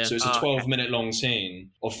 segments. Yeah. So it's a 12-minute long scene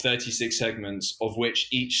of 36 segments, of which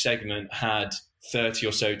each segment had 30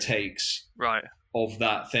 or so takes. Right. Of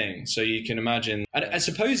that thing. So you can imagine, and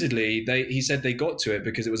supposedly he said they got to it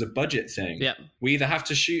because it was a budget thing. Yeah. We either have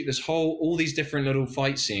to shoot all these different little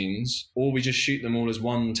fight scenes, or we just shoot them all as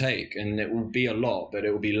one take, and it will be a lot, but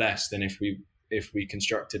it will be less than if we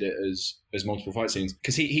constructed it as multiple fight scenes.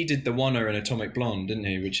 Because he did the one-er in Atomic Blonde, didn't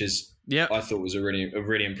he? Which is I thought was a really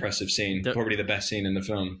impressive scene. Probably the best scene in the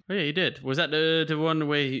film. Oh yeah, he did. Was that the one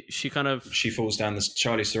where she falls down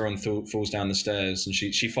Charlize Theron falls down the stairs, and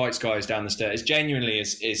she fights guys down the stairs. Genuinely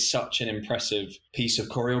is such an impressive piece of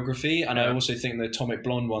choreography, and I also think the Atomic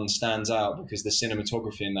Blonde one stands out because the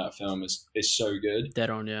cinematography in that film is so good. Dead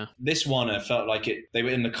on, yeah. This one, I felt like they were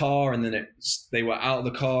in the car, and then they were out of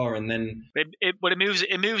the car, and then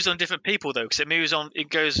it moves on different people though, because it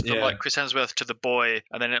goes from like Chris Hemsworth to the boy,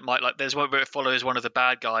 and then it might, like, there's one where it follows one of the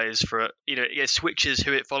bad guys for it switches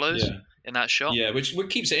who it follows in that shot. Yeah, which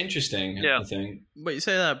keeps it interesting. I think. But you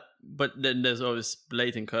say that, but then there's always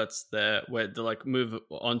blatant cuts there where they like move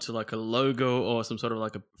onto like a logo or some sort of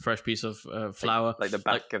like a fresh piece of flower, like the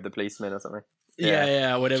back of the policeman or something.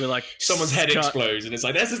 Yeah, whatever. Like someone's head explodes, and it's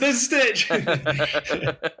like there's a stitch.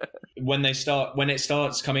 When it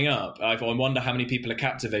starts coming up, I wonder how many people are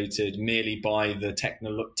captivated merely by the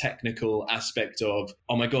technical aspect of,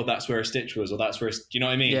 oh my god, that's where a stitch was, or that's where do you know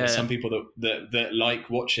what I mean? There's some people that like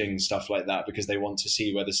watching stuff like that because they want to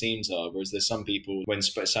see where the seams are, whereas there's some people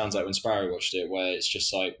it sounds like when Sparrow watched it, where it's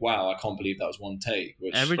just like, wow, I can't believe that was one take.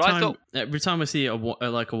 Which every time I see a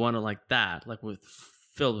one like that, like with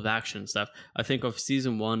filled with action and stuff, I think of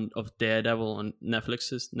season 1 of Daredevil on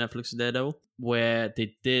Netflix's Daredevil, where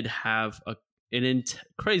they did have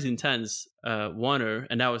crazy intense one-er,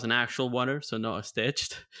 and that was an actual one-er, so not a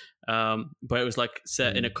stitched, but it was like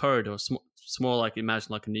set in a corridor, small, like imagine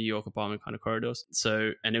like a New York apartment kind of corridors.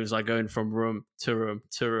 So, and it was like going from room to room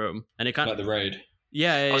to room, and it kind of like The Raid.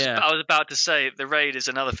 Yeah. I was about to say The Raid is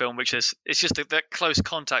another film which is just that close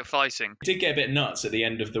contact fighting. It did get a bit nuts at the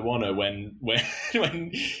end of the one when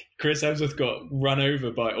Chris Hemsworth got run over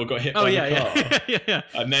or got hit by the car. Yeah.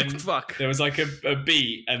 And then there was like a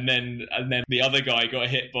beat, and then the other guy got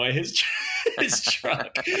hit by his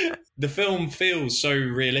truck. The film feels so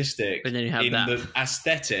realistic but then you have in that. the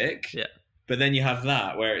aesthetic. Yeah. But then you have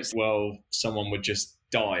that where it's, well, someone would just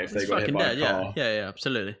die if they got hit by a car. Yeah,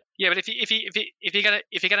 absolutely. Yeah, but if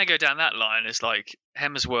you're gonna go down that line, it's like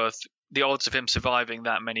Hemsworth. The odds of him surviving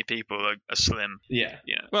that many people are slim. Yeah.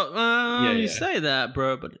 Well, you say that,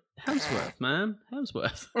 bro, but Hemsworth, man,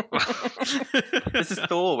 Hemsworth. This is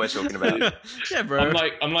Thor we're talking about. Yeah, bro. I'm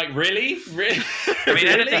like, really? I mean,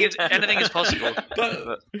 anything is possible.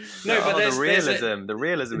 But the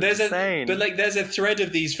realism is insane. But like, there's a thread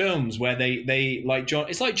of these films where they like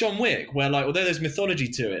it's like John Wick, where like, although there's mythology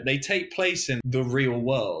to it, they take place in the real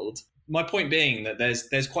world. My point being that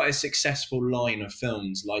there's quite a successful line of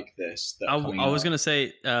films like this. I was gonna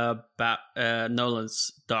say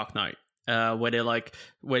Nolan's Dark Knight,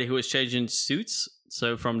 where he was changing suits.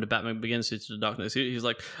 So from the Batman Begins suit to the Dark Knight suit, he's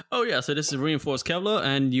like, "Oh yeah, so this is reinforced Kevlar,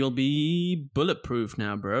 and you'll be bulletproof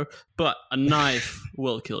now, bro. But a knife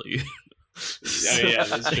will kill you." Yeah,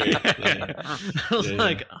 that's true. Yeah. I was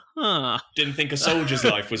like, huh. Didn't think a soldier's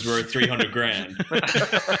life was worth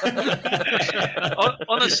 $300,000.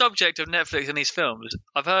 On the subject of Netflix and these films,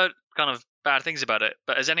 I've heard kind of bad things about it,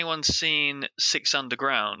 but has anyone seen Six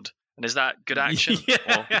Underground? And is that good action?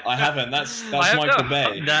 I haven't. That's Michael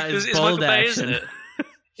Bay. That is it's bold Michael Bay, action. isn't it?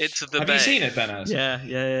 It's the Have Bay. you seen it, Benas?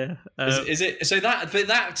 Yeah. Is it so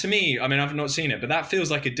that to me? I mean, I've not seen it, but that feels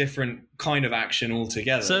like a different kind of action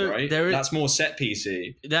altogether, right? That's more set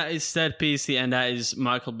piecey. That is set piecey, and that is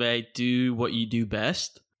Michael Bay. Do what you do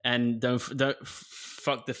best, and don't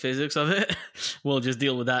fuck the physics of it. We'll just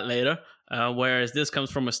deal with that later. Whereas this comes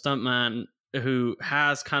from a stuntman who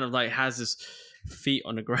has this feet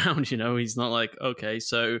on the ground. He's not like, okay,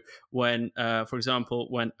 so when, for example,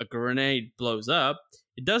 when a grenade blows up,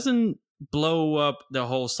 it doesn't blow up the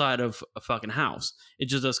whole side of a fucking house. It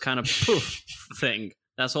just does kind of poof thing.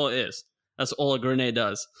 That's all it is. That's all a grenade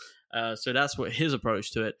does. So that's what his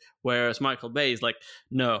approach to it. Whereas Michael Bay is like,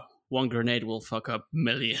 no, one grenade will fuck up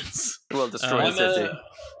millions. It will destroy a city.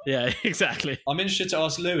 Yeah, exactly. I'm interested to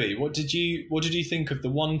ask Louis, what did you think of the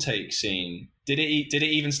one take scene? Did it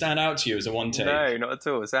even stand out to you as a one take? No, not at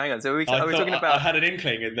all. So hang on. So are we talking about? I had an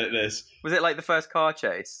inkling that this was it like the first car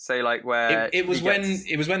chase. So like where it was when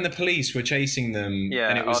the police were chasing them. Yeah,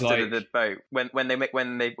 and it was after like the boat when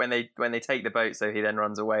they take the boat. So he then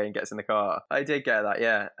runs away and gets in the car. I did get that.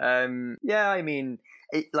 Yeah. Yeah. I mean,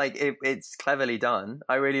 it's cleverly done.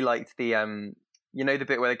 I really liked the the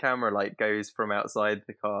bit where the camera like goes from outside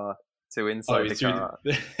the car to inside the car,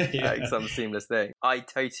 like some seamless thing. I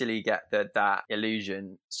totally get that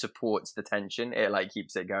illusion supports the tension. It like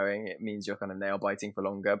keeps it going. It means you're kind of nail biting for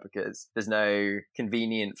longer because there's no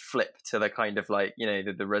convenient flip to the kind of like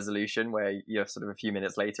the resolution where you're sort of a few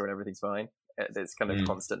minutes later and everything's fine. It's kind of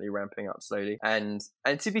constantly ramping up slowly. And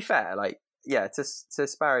to be fair, like. Yeah, to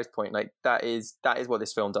Sparrow's point, like that is what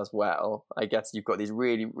this film does well. I guess you've got these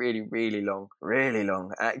really, really, really long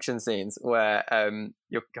action scenes where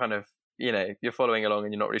you're kind of you're following along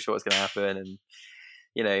and you're not really sure what's going to happen,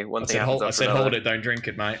 and one thing happens. I said, hold it, don't drink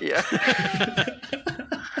it, mate. Yeah.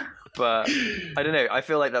 But I don't know. I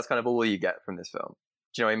feel like that's kind of all you get from this film.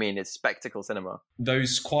 Do you know what I mean? It's spectacle cinema.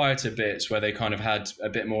 Those quieter bits where they kind of had a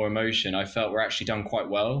bit more emotion, I felt were actually done quite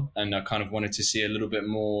well, and I kind of wanted to see a little bit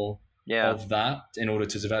more. Of that in order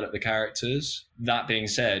to develop the characters. That being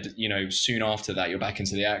said, soon after that you're back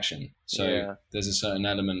into the action. So there's a certain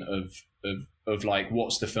element of like,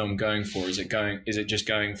 what's the film going for? Is it just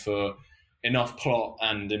going for enough plot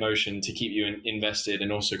and emotion to keep you invested?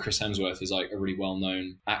 And also Chris Hemsworth is like a really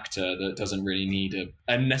well-known actor that doesn't really need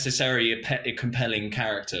a necessary a compelling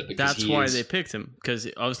character. Because that's why they picked him, because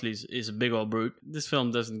obviously he's a big old brute. This film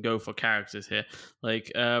doesn't go for characters here.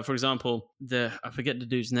 Like, for example, I forget the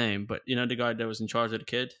dude's name, but the guy that was in charge of the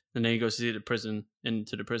kid, and then he goes to see the prison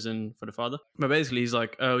for the father. But basically he's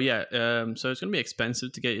like, oh yeah, so it's going to be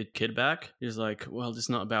expensive to get your kid back. He's like, well, it's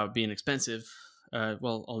not about being expensive.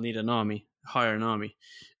 Well, I'll need an army. Hire an army.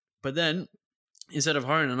 But then instead of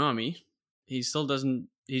hiring an army, he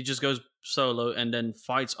just goes solo and then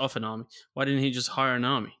fights off an army. Why didn't he just hire an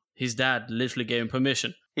army? His dad literally gave him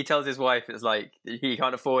permission. He tells his wife it's like he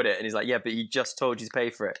can't afford it, and he's like, yeah, but he just told you to pay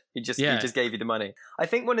for it. He just gave you the money. I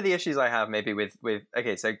think one of the issues I have maybe with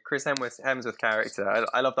okay, so Chris Hemsworth character,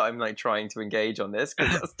 I love that I'm like trying to engage on this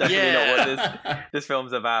because that's definitely not what this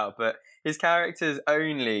film's about. But his character's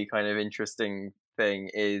only kind of interesting thing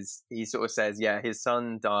is he sort of says, yeah, his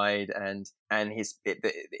son died and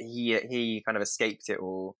he kind of escaped it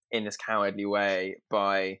all in this cowardly way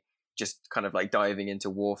by just kind of like diving into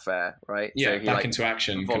warfare, right? Yeah, so he back into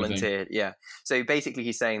action. Volunteered, kind of yeah. So basically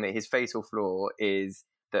he's saying that his fatal flaw is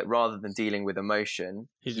that rather than dealing with emotion,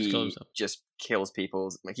 he just kills people.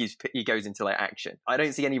 Like he goes into like action. I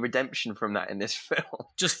don't see any redemption from that in this film.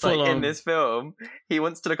 Just full on. In this film, he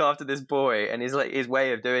wants to look after this boy, and his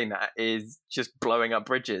way of doing that is just blowing up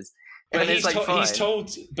bridges. But he's told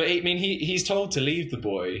to leave the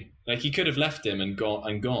boy. Like he could have left him and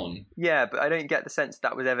gone. Yeah, but I don't get the sense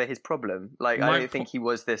that was ever his problem. Like I don't think he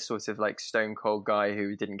was this sort of like stone cold guy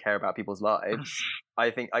who didn't care about people's lives.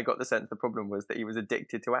 I think I got the sense the problem was that he was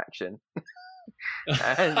addicted to action.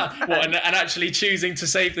 and actually choosing to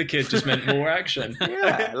save the kid just meant more action.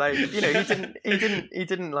 Yeah, like he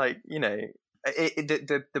didn't like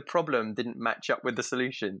the problem didn't match up with the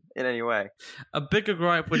solution in any way. A bigger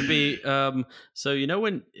gripe would be so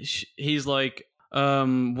when he's like,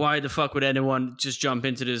 why the fuck would anyone just jump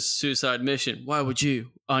into this suicide mission? Why would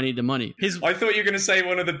you? I need the money. I thought you were going to say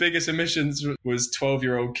one of the biggest emissions was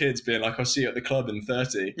 12-year-old kids being like, I'll see you at the club in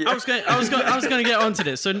 30. Yeah. I was going to get onto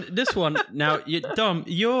this. So this one, now, Dom,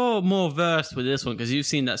 you're more versed with this one because you've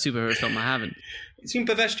seen that superhero film. I haven't. It's in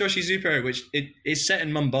Bhavesh Joshi Superhero, which is set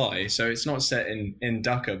in Mumbai, so it's not set in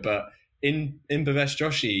Dhaka, but in Bhavesh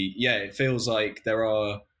Joshi, yeah, it feels like there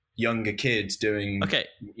are younger kids doing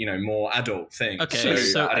more adult things. Okay,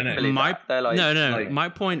 so I don't know. My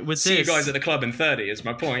point with see this, you guys at the club in 30 is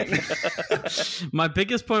my point. My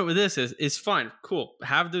biggest point with this is fine, cool.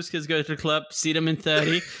 Have those kids go to the club, see them in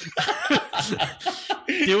 30.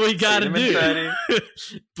 Do what you gotta do.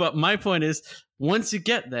 But my point is, once you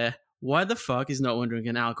get there, why the fuck is no one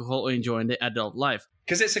drinking alcohol or enjoying the adult life?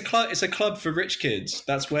 Because it's a club. It's a club for rich kids.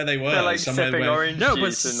 That's where they were. They're like somewhere sipping where... orange No, but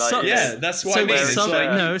juice and like some- Yeah, that's what So I mean. It's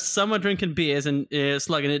like- some are drinking beers and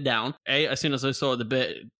slugging it down. As soon as I saw the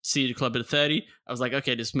bit, see the club at 30, I was like,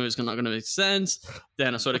 okay, this movie's not going to make sense.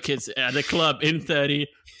 Then I saw the kids at the club in 30,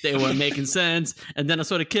 they weren't making sense. And then I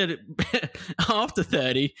saw the kid after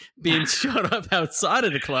 30 being shot up outside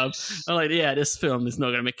of the club. I'm like, yeah, this film is not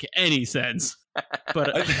going to make any sense.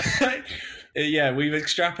 But yeah, we've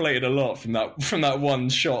extrapolated a lot from that one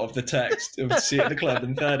shot of the text of See at the Club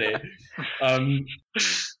in 30.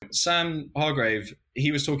 Sam Hargrave,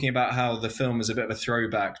 he was talking about how the film is a bit of a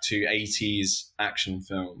throwback to 80s action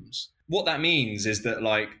films. What that means is that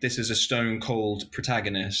like this is a stone cold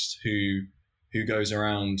protagonist who goes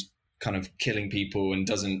around kind of killing people and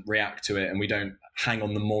doesn't react to it, and we don't hang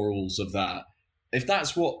on the morals of that. If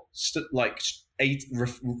that's what throwback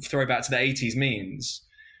to the 80s means,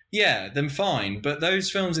 yeah, then fine. But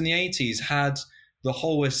those films in the 80s had the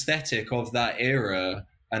whole aesthetic of that era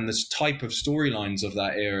and this type of storylines of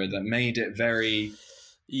that era that made it very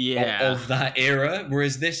of that era.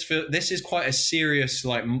 Whereas this is quite a serious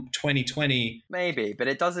like 2020. Maybe, but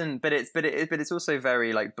it doesn't. But it's also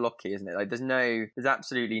very like blocky, isn't it? Like there's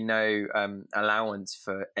absolutely no allowance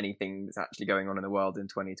for anything that's actually going on in the world in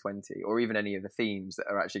 2020, or even any of the themes that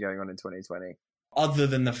are actually going on in 2020. Other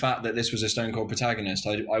than the fact that this was a stone cold protagonist,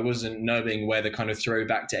 I wasn't knowing where the kind of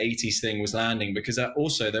throwback to 80s thing was landing, because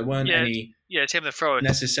also there weren't any it's him the thrower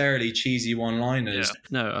necessarily cheesy one-liners. Yeah.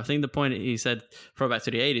 no, I think the point he said, throwback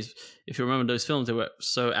to the 80s, if you remember those films, they were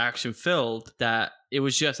so action-filled that it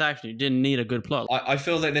was just action. You didn't need a good plot. I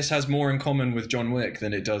feel that this has more in common with John Wick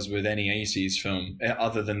than it does with any 80s film,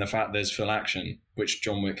 other than the fact there's full action, which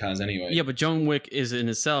John Wick has anyway. Yeah, but John Wick is in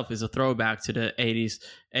itself is a throwback to the 80s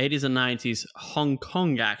and 90s Hong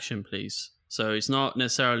Kong action, please. So it's not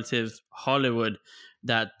necessarily Hollywood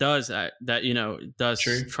that does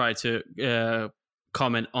True. try to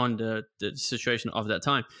comment on the situation of that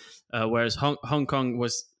time, whereas Hong Kong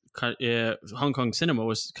cinema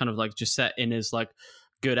was kind of like just set in as like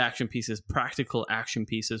good action pieces, practical action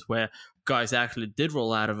pieces where guys actually did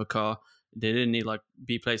roll out of a car. They didn't need like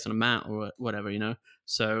be placed on a mat or whatever,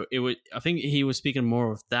 So I think he was speaking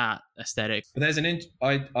more of that aesthetic. But there's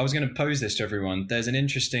I was going to pose this to everyone. There's an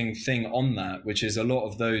interesting thing on that, which is a lot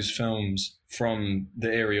of those films from the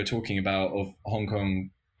era you're talking about of Hong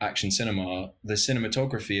Kong action cinema, the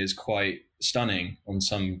cinematography is quite stunning on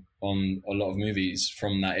a lot of movies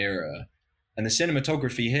from that era. And the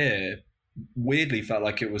cinematography here weirdly felt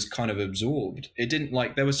like it was kind of absorbed. It didn't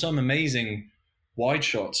there was some amazing wide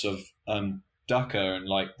shots of Dhaka and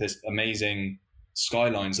like this amazing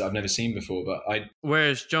skylines that I've never seen before,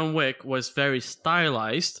 whereas John Wick was very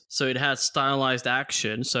stylized, so it had stylized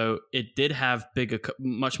action, so it did have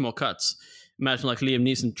much more cuts. Imagine like Liam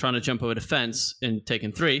Neeson trying to jump over the fence in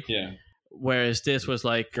Taken 3. Yeah. Whereas this was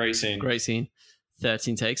like great scene,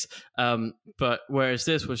 13 takes. But whereas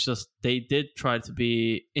this was just, they did try to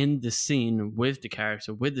be in the scene with the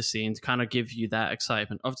character, with the scene, to kind of give you that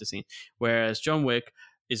excitement of the scene. Whereas John Wick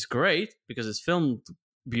is great because it's filmed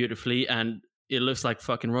beautifully and it looks like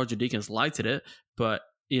fucking Roger Deakins lighted it, but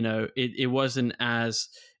it wasn't as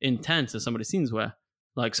intense as some of the scenes were.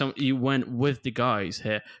 Like you went with the guys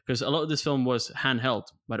here, because a lot of this film was handheld,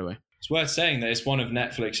 by the way. It's worth saying that it's one of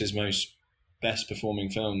Netflix's most best performing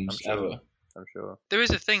films ever. I'm sure. There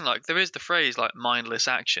is a thing, like there is the phrase like mindless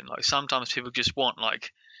action. Like sometimes people just want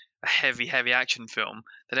like a heavy action film.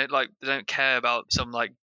 They don't care about some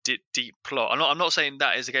like deep plot. I'm not saying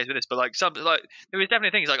that is the case with this, but like some like there is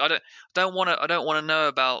definitely things like I don't want to know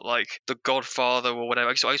about like The Godfather or whatever.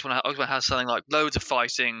 I just want to have something like loads of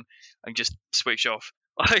fighting and just switch off.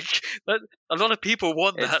 Like a lot of people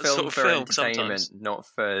want it's that sort of for film entertainment, sometimes. not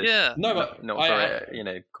for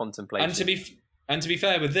contemplation. And to be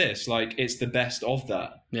fair with this, like it's the best of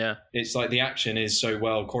that. Yeah, it's like the action is so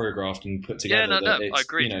well choreographed and put together. I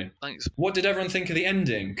agree. Thanks. What did everyone think of the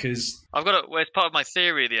ending? Because it's part of my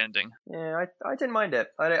theory of the ending. Yeah, I didn't mind it.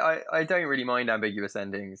 I don't really mind ambiguous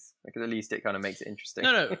endings because at least it kind of makes it interesting.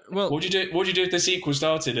 No. Well, what'd you do if the sequel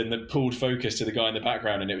started and then pulled focus to the guy in the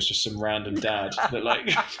background and it was just some random dad that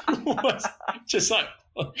like was just like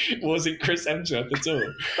wasn't Chris Hemsworth at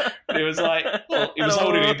all? It was like he was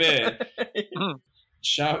holding a beer.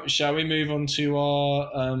 Shall we move on to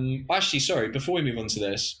our... actually, sorry, before we move on to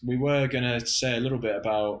this, we were going to say a little bit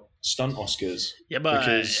about stunt Oscars. Yeah, but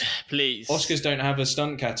because please. Oscars don't have a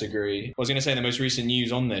stunt category. I was going to say the most recent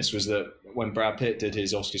news on this was that when Brad Pitt did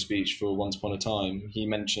his Oscar speech for Once Upon a Time, he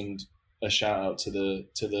mentioned a shout out to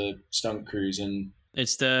the stunt crews, and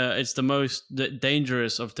It's the most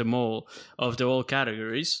dangerous of them all, of the all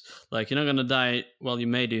categories. Like, you're not gonna die. Well, you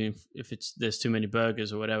may do if there's too many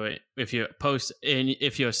burgers or whatever. If you're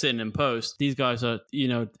sitting in post, these guys are,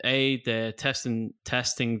 they're testing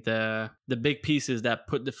the big pieces that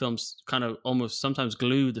put the films, kind of almost sometimes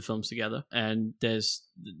glue the films together. And there's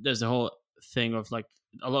the whole thing of like,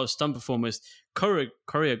 a lot of stunt performers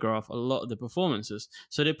choreograph a lot of the performances,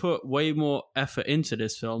 so they put way more effort into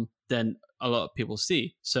this film than a lot of people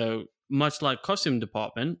see. So much like costume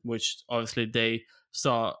department, which obviously they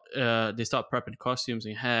start prepping costumes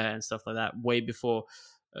and hair and stuff like that way before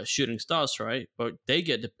shooting starts, right? But they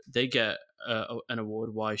get an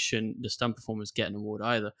award. Why shouldn't the stunt performers get an award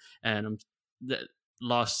either? And the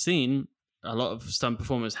last scene, a lot of stunt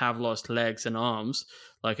performers have lost legs and arms,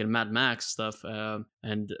 like in Mad Max stuff.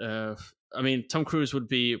 I mean, Tom Cruise would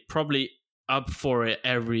be probably up for it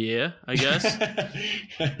every year, I guess.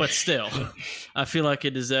 But still, I feel like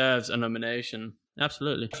it deserves a nomination.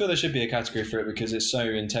 Absolutely. I feel there should be a category for it because it's so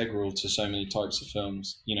integral to so many types of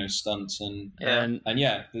films, stunts and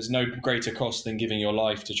there's no greater cost than giving your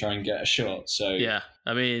life to try and get a shot. So yeah,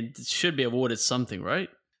 I mean, it should be awarded something, right?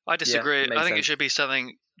 I disagree. Yeah, I think sense. it should be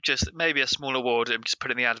something, just maybe a small award and just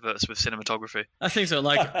put in the adverts with cinematography. I think so,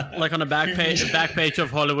 like on the back page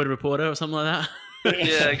of Hollywood Reporter or something like that.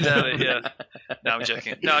 Yeah, exactly. Yeah. No, I'm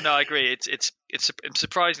joking. No, I agree. It's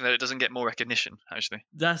surprising that it doesn't get more recognition. Actually,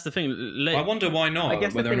 that's the thing. I wonder why not. I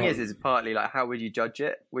guess the thing not... is partly like, how would you judge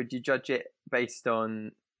it? Would you judge it based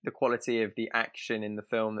on the quality of the action in the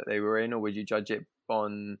film that they were in, or would you judge it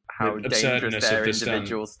on how dangerous their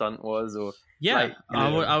individual stunt was? Or yeah,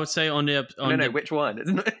 I would say on the no, which one?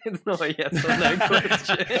 It's not a yes or no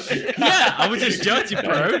question. Yeah, I would just judge it,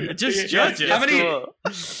 bro. Just judge it.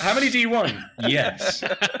 How many do you want? Yes.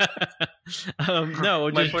 No.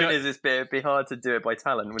 My point is, it'd be hard to do it by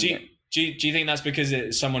talent, wouldn't it? Do you think that's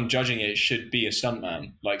because someone judging it should be a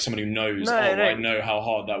stuntman, like someone who knows? I know how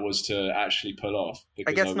hard that was to actually pull off.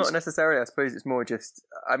 I guess not necessarily. I suppose it's more just.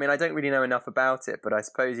 I mean, I don't really know enough about it, but I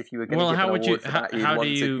suppose if you were going to give an award for that,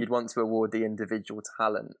 you'd want to award the individual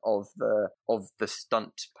talent of the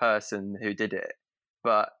stunt person who did it.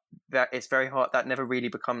 But that it's very hard. That never really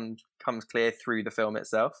comes clear through the film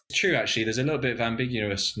itself. It's true, actually. There's a little bit of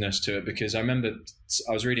ambiguousness to it because I remember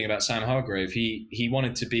I was reading about Sam Hargrave. He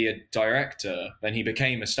wanted to be a director, then he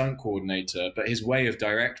became a stunt coordinator. But his way of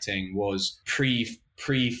directing was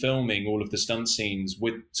pre-filming all of the stunt scenes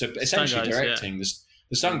essentially directing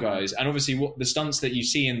the stunt guys. And obviously, what the stunts that you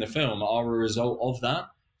see in the film are a result of that.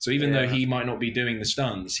 So even though he might not be doing the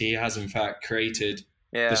stunts, he has in fact created.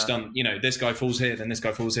 The stunt, this guy falls here, then this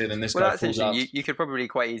guy falls here, then this guy falls up. You could probably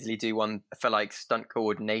quite easily do one for like stunt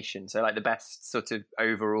coordination. So like the best sort of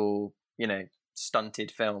overall,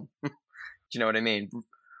 stunted film. Do you know what I mean?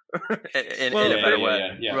 in a better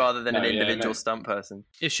word, rather than an individual stunt person.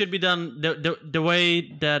 It should be done the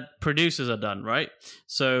way that producers are done, right?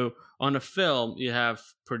 So on a film, you have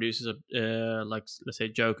producers, like let's say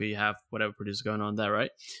Joker, you have whatever producer going on there,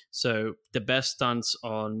 right? So the best stunts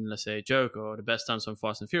on, let's say Joker, or the best stunts on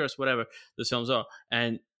Fast and Furious, whatever the films are,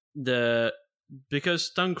 and because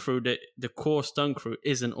stunt crew, the core stunt crew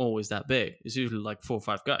isn't always that big. It's usually like 4 or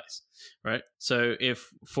 5 guys, right? So if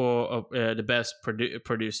for the best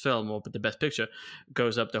produced film or the best picture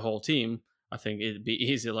goes up the whole team, I think it'd be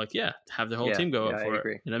easier, like, have the whole team go up for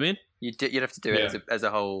it. You know what I mean? You'd have to do it as a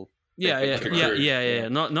whole. Yeah.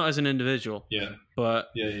 Not as an individual. Yeah. But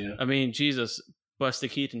I mean, Jesus, Buster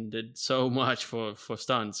Keaton did so much for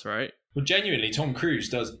stunts, right? Well, genuinely, Tom Cruise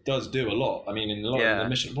does do a lot. I mean, in a lot of the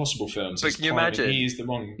Mission Impossible films, but can you imagine? He's the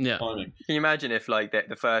one climbing. Can you imagine if like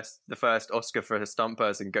the first Oscar for a stunt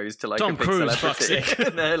person goes to like Tom a big Cruise, celebrity? fuck's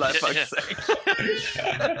sake. They're like, fuck's sake.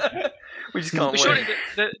 We just can't wait. Surely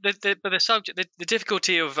the subject, the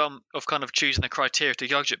difficulty of kind of choosing the criteria to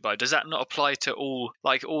judge it by, does that not apply to all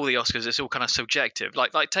the Oscars? It's all kind of subjective.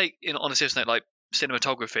 Like take on a serious note, like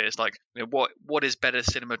cinematography. It's like, what is better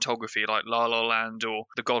cinematography, like La La Land or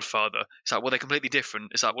The Godfather? It's like, well, they're completely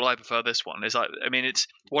different. It's like, well, I prefer this one. It's like, I mean, it's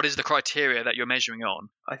what is the criteria that you're measuring on?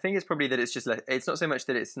 I think it's probably that it's just like, it's not so much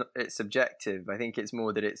that it's subjective. I think it's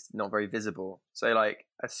more that it's not very visible. So like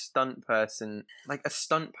a stunt person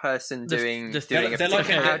doing a particular,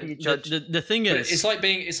 how do you judge? The thing is, it's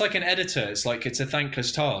like an editor. It's like it's a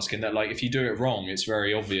thankless task in that, like, if you do it wrong, it's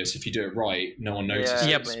very obvious. If you do it right, no one notices.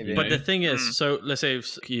 Yeah, but the thing is, so let's say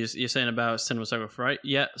you're saying about cinematography, right?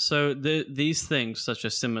 Yeah. So these things, such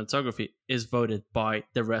as cinematography, is voted by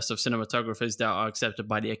the rest of cinematographers that are accepted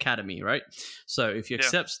by the Academy, right? So if you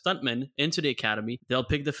accept stuntmen into the Academy, they'll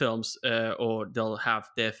pick the films, or they'll have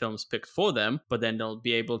their films picked for them, but then they'll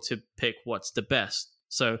be able to pick what's the best.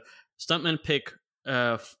 So stuntmen pick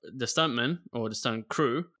the stuntman or the stunt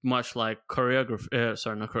crew, much like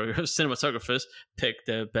cinematographers pick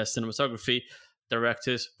the best cinematography,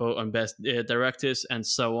 directors vote on best directors, and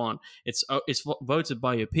so on. It's voted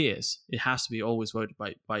by your peers. It has to be always voted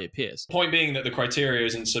by your peers. Point being that the criteria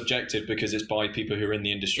isn't subjective because it's by people who are in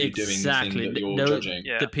the industry doing the thing that you're judging.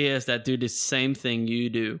 The peers that do the same thing you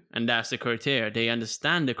do, and that's the criteria. They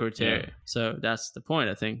understand the criteria. Yeah. So that's the point,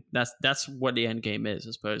 I think. That's what the end game is,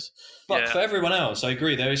 I suppose. But for everyone else, I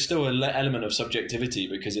agree, there is still an element of subjectivity,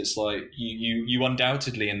 because it's like you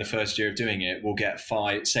undoubtedly in the first year of doing it will get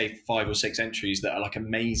 5 or 6 entries that are like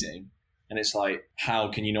amazing, and it's like, how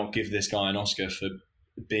can you not give this guy an Oscar for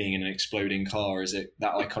being in an exploding car? Is it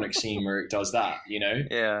that iconic scene where it does that, you know?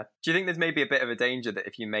 Yeah. Do you think there's maybe a bit of a danger that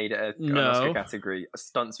if you made it an Oscar category,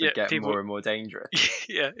 stunts would get more and more dangerous?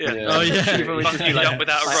 Yeah. Oh yeah. People would just be like,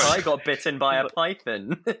 I got bitten by a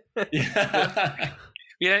python.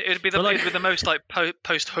 Yeah, it'd be the most like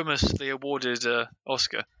posthumously awarded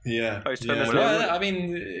Oscar. Yeah. Posthumously. Well, I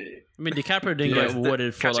mean, DiCaprio didn't get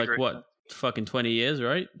awarded for like what? Fucking 20 years,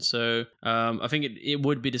 right? So I think it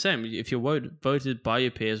would be the same if you're voted by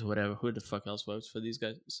your peers or whatever. Who the fuck else votes for these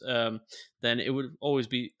guys? Then it would always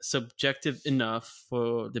be subjective enough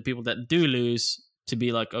for the people that do lose to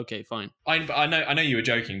be like, okay, fine. I know you were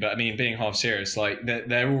joking, but I mean, being half serious, like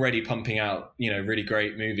they're already pumping out, you know, really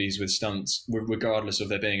great movies with stunts, regardless of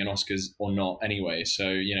there being an Oscars or not anyway.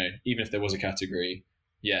 So, you know, even if there was a category,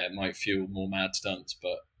 yeah, it might fuel more mad stunts,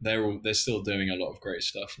 but they're still doing a lot of great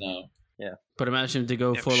stuff now. Yeah. But imagine to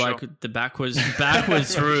go for like the backwards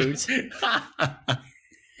route.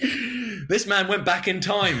 This man went back in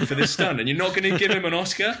time for this stunt, and you're not going to give him an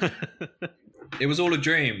Oscar? It was all a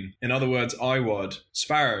dream. In other words, IWAD.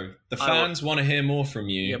 Sparrow, the fans want to hear more from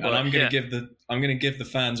you, and I'm going to give the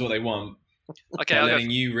fans what they want. Okay, by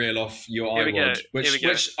letting you reel off your IWAD,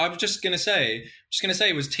 which I'm just going to say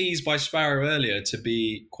was teased by Sparrow earlier to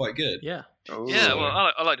be quite good. Yeah. Ooh. Yeah,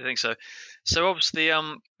 well, I like to think so. So obviously,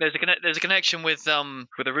 there's a connection with the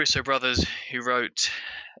Russo brothers who wrote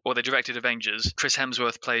or they directed Avengers. Chris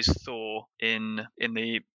Hemsworth plays Thor in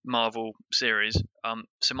the Marvel series.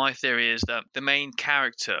 So my theory is that the main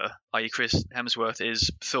character, i.e. Chris Hemsworth, is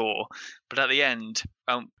Thor, but at the end,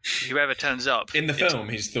 whoever turns up in the film,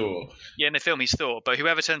 he's Thor. Yeah, in the film, he's Thor, but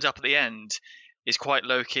whoever turns up at the end is quite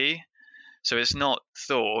low key. So it's not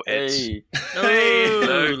Thor. It's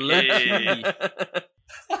Loki.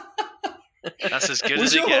 That's as good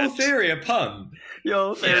as it gets. Was your whole theory a pun? Your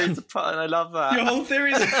whole theory is a pun. I love that. Your whole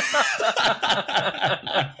theory is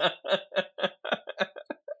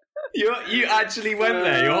You actually went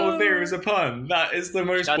there. Your whole theory was a pun. That is the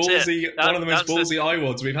most ballsy, one of the most ballsy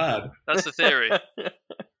IWADs we've had. That's the theory.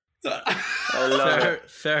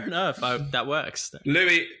 Fair enough. That works.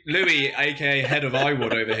 Louis, aka head of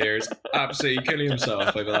IWAD over here, is absolutely killing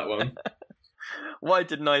himself over that one. Why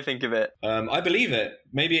didn't I think of it? I believe it.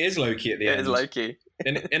 Maybe it is Loki at the end. It is Loki.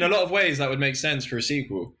 In a lot of ways, that would make sense for a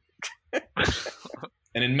sequel.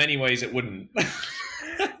 And in many ways, it wouldn't.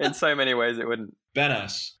 In so many ways, it wouldn't.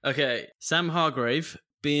 Benas. Okay, Sam Hargrave,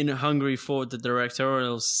 being hungry for the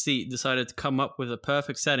directorial seat, decided to come up with a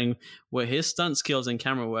perfect setting where his stunt skills and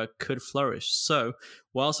camera work could flourish. So,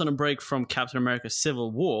 whilst on a break from Captain America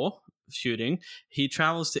Civil War shooting, he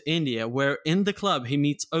travels to India, where in the club he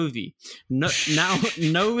meets Ovi. Now,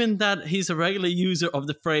 knowing that he's a regular user of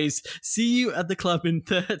the phrase "see you at the club in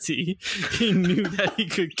 30," he knew that he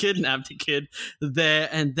could kidnap the kid there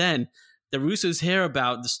and then. The Russos hear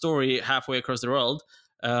about the story halfway across the world,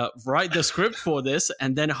 write the script for this,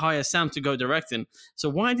 and then hire Sam to go directing. So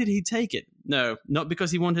why did he take it? No, not because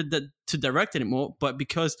he wanted to direct anymore, but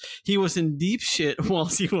because he was in deep shit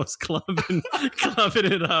whilst he was clubbing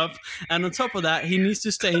it up. And on top of that, he needs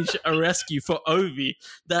to stage a rescue for Ovi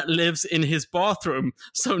that lives in his bathroom.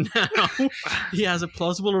 So now he has a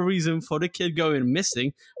plausible reason for the kid going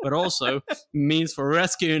missing, but also means for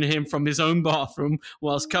rescuing him from his own bathroom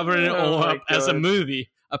whilst covering it all up as a movie.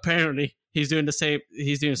 Apparently, he's doing the same.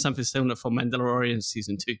 He's doing something similar for Mandalorian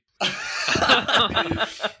season 2.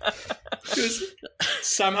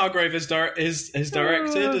 Sam Hargrave has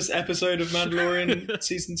directed this episode of Mandalorian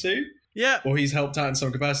season 2. Yeah, or he's helped out in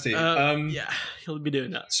some capacity. Yeah, he'll be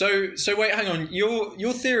doing that. So wait, hang on.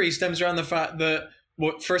 Your theory stems around the fact that,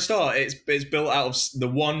 well, for a start, it's built out of the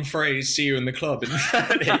one phrase "see you in the club" in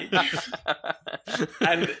 30.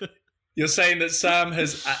 And you're saying that Sam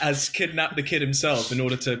has kidnapped the kid himself in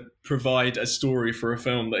order to provide a story for a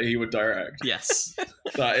film that he would direct. Yes.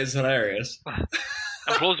 That is hilarious. And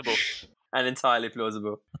plausible. And entirely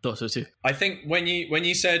plausible. I thought so too. I think when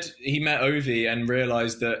you said he met Ovi and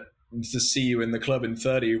realised that to see you in the club in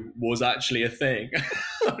 30 was actually a thing,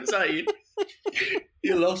 was that you?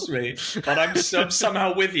 You lost me, but I'm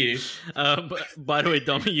somehow with you. But by the way,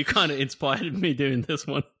 Dominic, you kind of inspired me doing this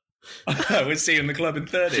one. We'll see you in the club in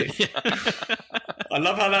 30. Yeah. I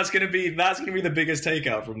love how that's going to be the biggest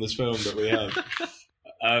takeout from this film that we have.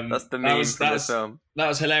 That's the meme from this film. That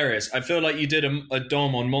was hilarious. I feel like you did a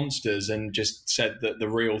dom on Monsters and just said that the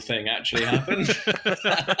real thing actually happened.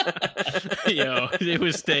 Yo, it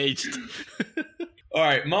was staged. All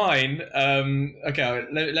right, mine. Okay,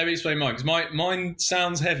 let me explain mine, because mine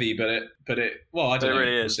sounds heavy, but it. Well, I don't know.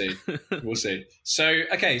 Really We'll is. see. We'll see. So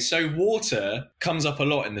water comes up a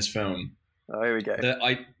lot in this film. Oh, here we go.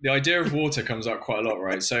 The idea of water comes up quite a lot,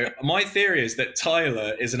 right? So my theory is that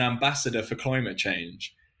Tyler is an ambassador for climate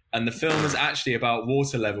change, and the film is actually about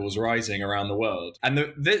water levels rising around the world. And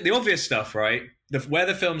the obvious stuff, right? Where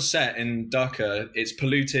the film's set in Dhaka, it's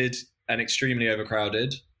polluted and extremely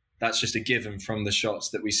overcrowded. That's just a given from the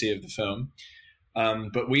shots that we see of the film.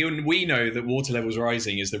 But we know that water levels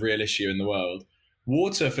rising is the real issue in the world.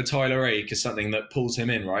 Water for Tyler Rake is something that pulls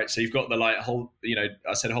him in, right? So you've got the hold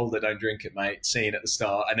it, don't drink it, mate, scene at the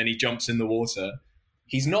start, and then he jumps in the water.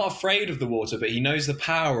 He's not afraid of the water, but he knows the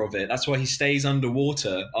power of it. That's why he stays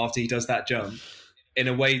underwater after he does that jump. In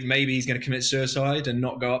a way, maybe he's going to commit suicide and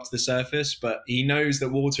not go up to the surface, but he knows that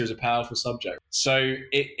water is a powerful subject. So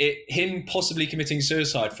him possibly committing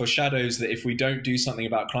suicide foreshadows that if we don't do something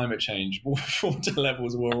about climate change, water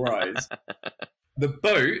levels will rise. The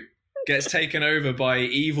boat gets taken over by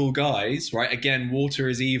evil guys, right? Again, water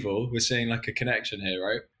is evil. We're seeing like a connection here,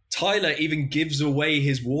 right? Tyler even gives away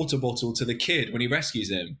his water bottle to the kid when he rescues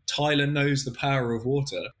him. Tyler knows the power of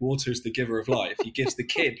water. Water is the giver of life. He gives the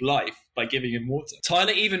kid life by giving him water.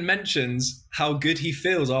 Tyler even mentions how good he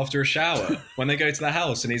feels after a shower when they go to the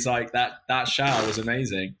house, and he's like, that shower was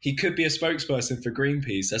amazing. He could be a spokesperson for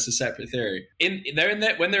Greenpeace. That's a separate theory. When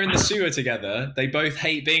they're in the sewer together, they both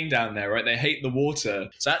hate being down there, right? They hate the water.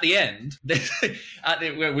 So at the end,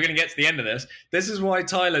 we're going to get to the end of this. This is why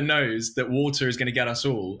Tyler knows that water is going to get us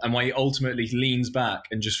all, and why he ultimately leans back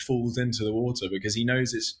and just falls into the water, because he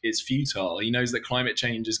knows it's futile. He knows that climate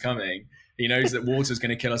change is coming. He knows that water is going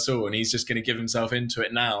to kill us all, and he's just going to give himself into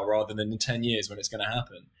it now rather than in 10 years when it's going to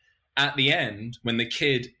happen. At the end, when the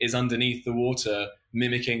kid is underneath the water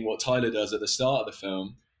mimicking what Tyler does at the start of the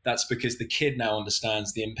film, that's because the kid now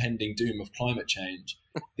understands the impending doom of climate change.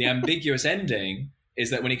 The ambiguous ending is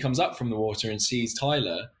that when he comes up from the water and sees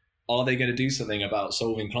Tyler, are they going to do something about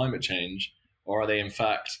solving climate change, or are they in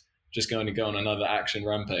fact just going to go on another action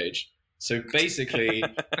rampage? So basically,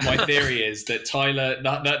 my theory is that Tyler,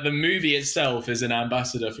 that the movie itself is an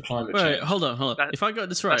ambassador for climate change. Wait, hold on. If I got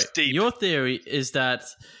this right, your theory is that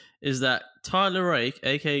Tyler Rake,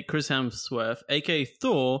 aka Chris Hemsworth, aka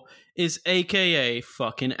Thor, is aka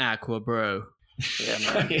fucking Aqua, bro. Yeah,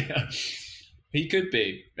 man. Yeah. He could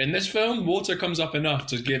be. In this film, water comes up enough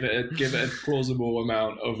to give it a plausible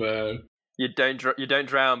amount of You don't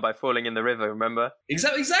drown by falling in the river, remember?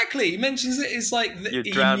 Exactly. He mentions it. It's like you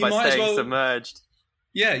drown by staying submerged.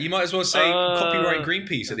 Yeah, you might as well say copyright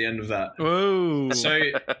Greenpeace at the end of that. Whoa! So,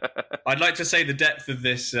 I'd like to say the depth of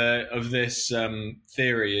this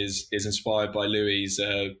theory is inspired by Louis'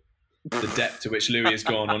 the depth to which Louis has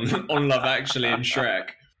gone on Love Actually and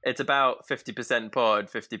Shrek. It's about 50% pod,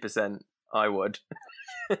 50% I would.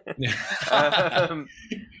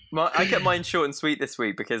 I kept mine short and sweet this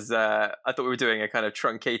week because I thought we were doing a kind of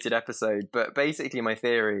truncated episode. But basically, my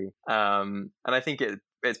theory, and I think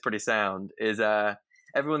it's pretty sound, is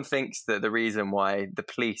everyone thinks that the reason why the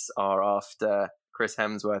police are after Chris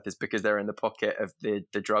Hemsworth is because they're in the pocket of the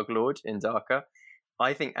drug lord in Dhaka.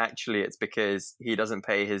 I think actually it's because he doesn't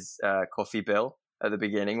pay his coffee bill at the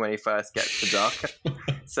beginning when he first gets to Dhaka.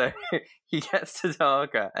 So he gets to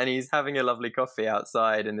Dhaka and he's having a lovely coffee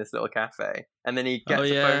outside in this little cafe, and then he gets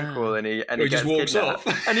a phone call and he just walks off,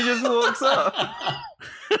 and he just walks off.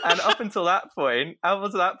 And up until that point,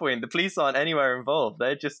 the police aren't anywhere involved.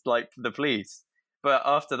 They're just like the police. But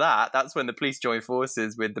after that, that's when the police join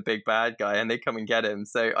forces with the big bad guy and they come and get him.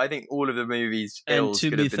 So I think all of the movie's ills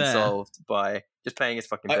could have been solved by just paying his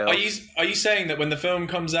fucking bill. Are you saying that when the film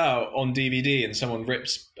comes out on DVD and someone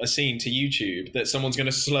rips a scene to YouTube, that someone's going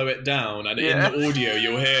to slow it down and in the audio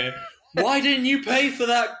you'll hear, "Why didn't you pay for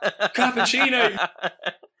that cappuccino?"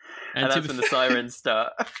 And that's when the sirens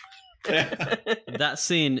start. That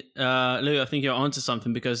scene, Lou, I think you're onto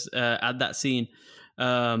something, because at that scene,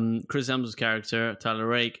 Chris Hemsworth's character, Tyler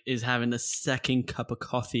Rake, is having a second cup of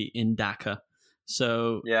coffee in Dhaka.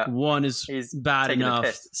 So one is bad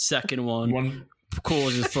enough. Second one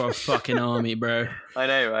causes for a fucking army, bro. I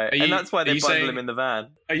know, right? And that's why they bundle him in the van.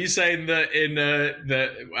 Are you saying that in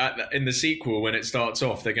the sequel, when it starts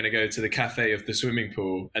off, they're going to go to the cafe of the swimming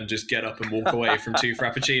pool and just get up and walk away from 2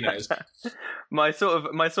 frappuccinos? My sort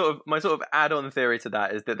of add-on theory to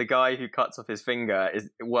that is that the guy who cuts off his finger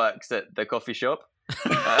works at the coffee shop.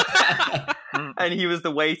 And he was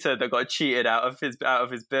the waiter that got cheated out of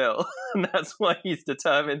his bill, and that's why he's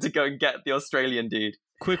determined to go and get the Australian dude.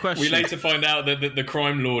 Quick question. We later find out that the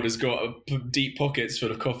crime lord has got deep pockets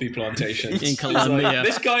full of coffee plantations in Colombia.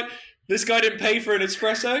 Like, this guy didn't pay for an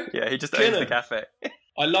espresso. Yeah, he just owns the cafe.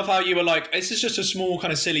 I love how you were like, this is just a small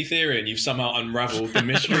kind of silly theory, and you've somehow unravelled the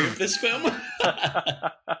mystery of this film.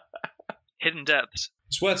 Hidden depths.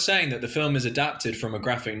 It's worth saying that the film is adapted from a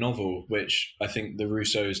graphic novel, which I think the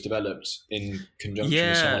Russos developed in conjunction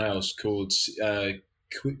with someone else called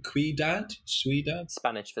Ciudad?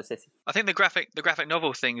 Spanish for city. I think the graphic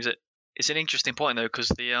novel thing it's an interesting point though,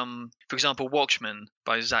 because for example, Watchmen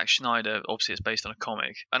by Zack Snyder, obviously it's based on a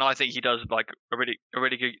comic, and I think he does like a really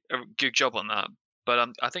good job on that. But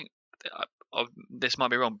I think this might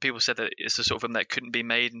be wrong. People said that it's the sort of film that couldn't be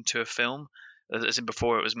made into a film, as in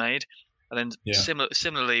before it was made. And then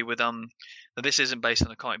similarly with this isn't based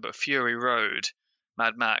on a comic, but Fury Road,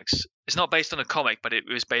 Mad Max. It's not based on a comic, but it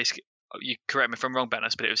was basically. You correct me if I'm wrong,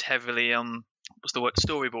 Benas, but it was heavily what's the word?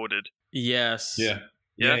 Storyboarded. Yes. Yeah.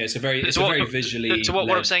 It's a very visually. So what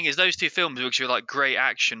I'm saying is those 2 films, which are like great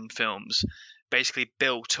action films, basically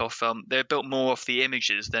built off. They're built more off the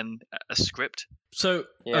images than a script. So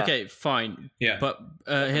okay, fine. Yeah. But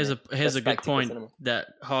here's a good point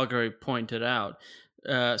that Hargrave pointed out.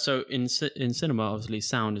 So in cinema, obviously,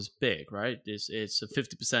 sound is big, right? It's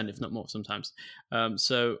 50%, if not more, sometimes.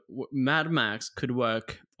 So Mad Max could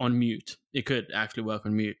work on mute. It could actually work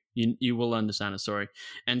on mute. You will understand the story,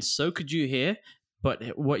 and so could you here. But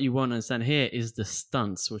what you want to understand here is the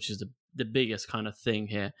stunts, which is the biggest kind of thing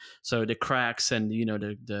here. So the cracks and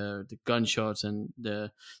the gunshots and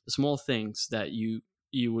the small things that you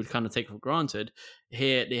would kind of take for granted.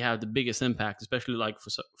 Here they have the biggest impact, especially like for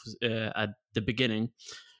at the beginning.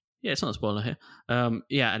 Yeah, it's not a spoiler here.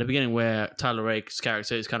 At the beginning where Tyler Rake's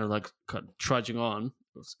character is kind of trudging on,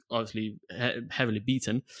 obviously heavily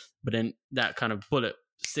beaten, but then that kind of bullet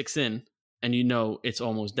sticks in, and it's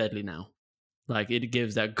almost deadly now. Like it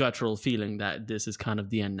gives that guttural feeling that this is kind of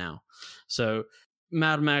the end now. So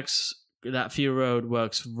Mad Max, that Fury Road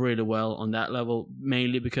works really well on that level,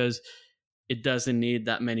 mainly because it doesn't need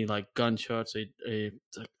that many like gunshots.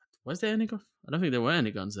 Was there any gun? I don't think there were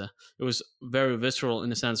any guns there. It was very visceral in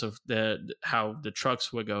the sense of how the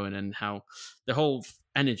trucks were going and how the whole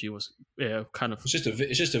energy was kind of.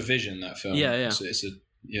 It's just a vision, that film. Yeah.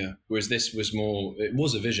 Whereas this was more. It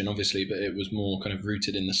was a vision, obviously, but it was more kind of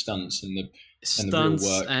rooted in the stunts and the real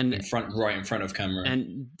work right in front of camera.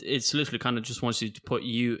 And it's literally kind of just wants you to put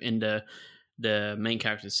you in the main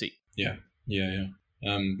character's seat. Yeah.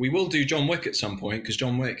 We will do John Wick at some point, because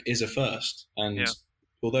John Wick is a first, and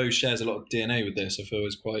although it shares a lot of DNA with this, I feel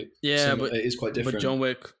it's quite but it is quite different. But John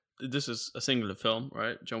Wick, this is a singular film,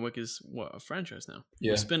 right? John Wick is a franchise now.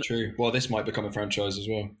 Yeah, true. Well, this might become a franchise as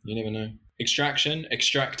well. You never know. Extraction,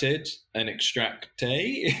 extracted, and extracte.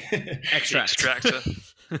 Extractor.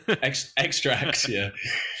 Extracts. Yeah,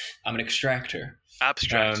 I'm an extractor.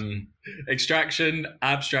 Abstract. Extraction,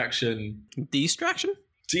 abstraction, distraction.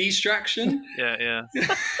 Distraction? Yeah.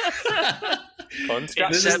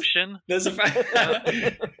 Inception. There's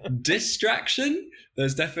a distraction.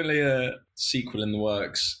 There's definitely a sequel in the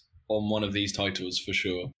works on one of these titles for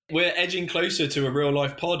sure. We're edging closer to a real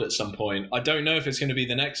life pod at some point. I don't know if it's going to be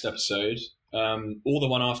the next episode, or the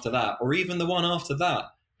one after that, or even the one after that.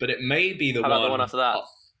 But it may be the one after that.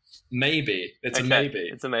 Maybe. It's a maybe.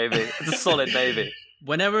 It's a maybe. It's a solid maybe.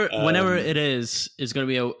 Whenever it is, it's going to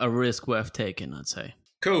be a risk worth taking, I'd say.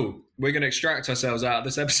 Cool. We're going to extract ourselves out of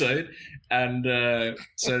this episode, and all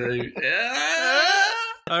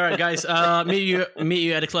right, guys. Meet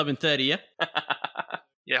you at a club in 30. Yeah.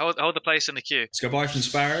 Yeah. Hold the place in the queue. Let's go buy from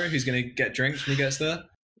Sparrow, who's going to get drinks when he gets there.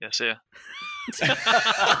 Yeah. See ya.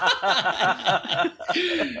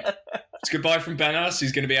 It's goodbye from Benas,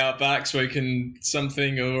 who's going to be out back smoking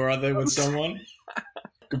something or other with someone.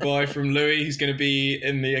 Goodbye from Louis, who's going to be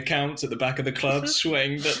in the account at the back of the club,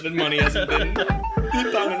 sweating that the money hasn't been, the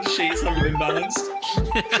balance sheets haven't been balanced.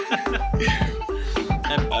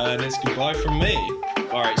 And it's goodbye from me.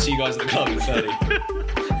 All right, see you guys at the club in 30.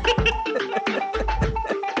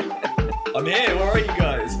 I'm here. Where are you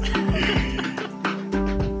guys?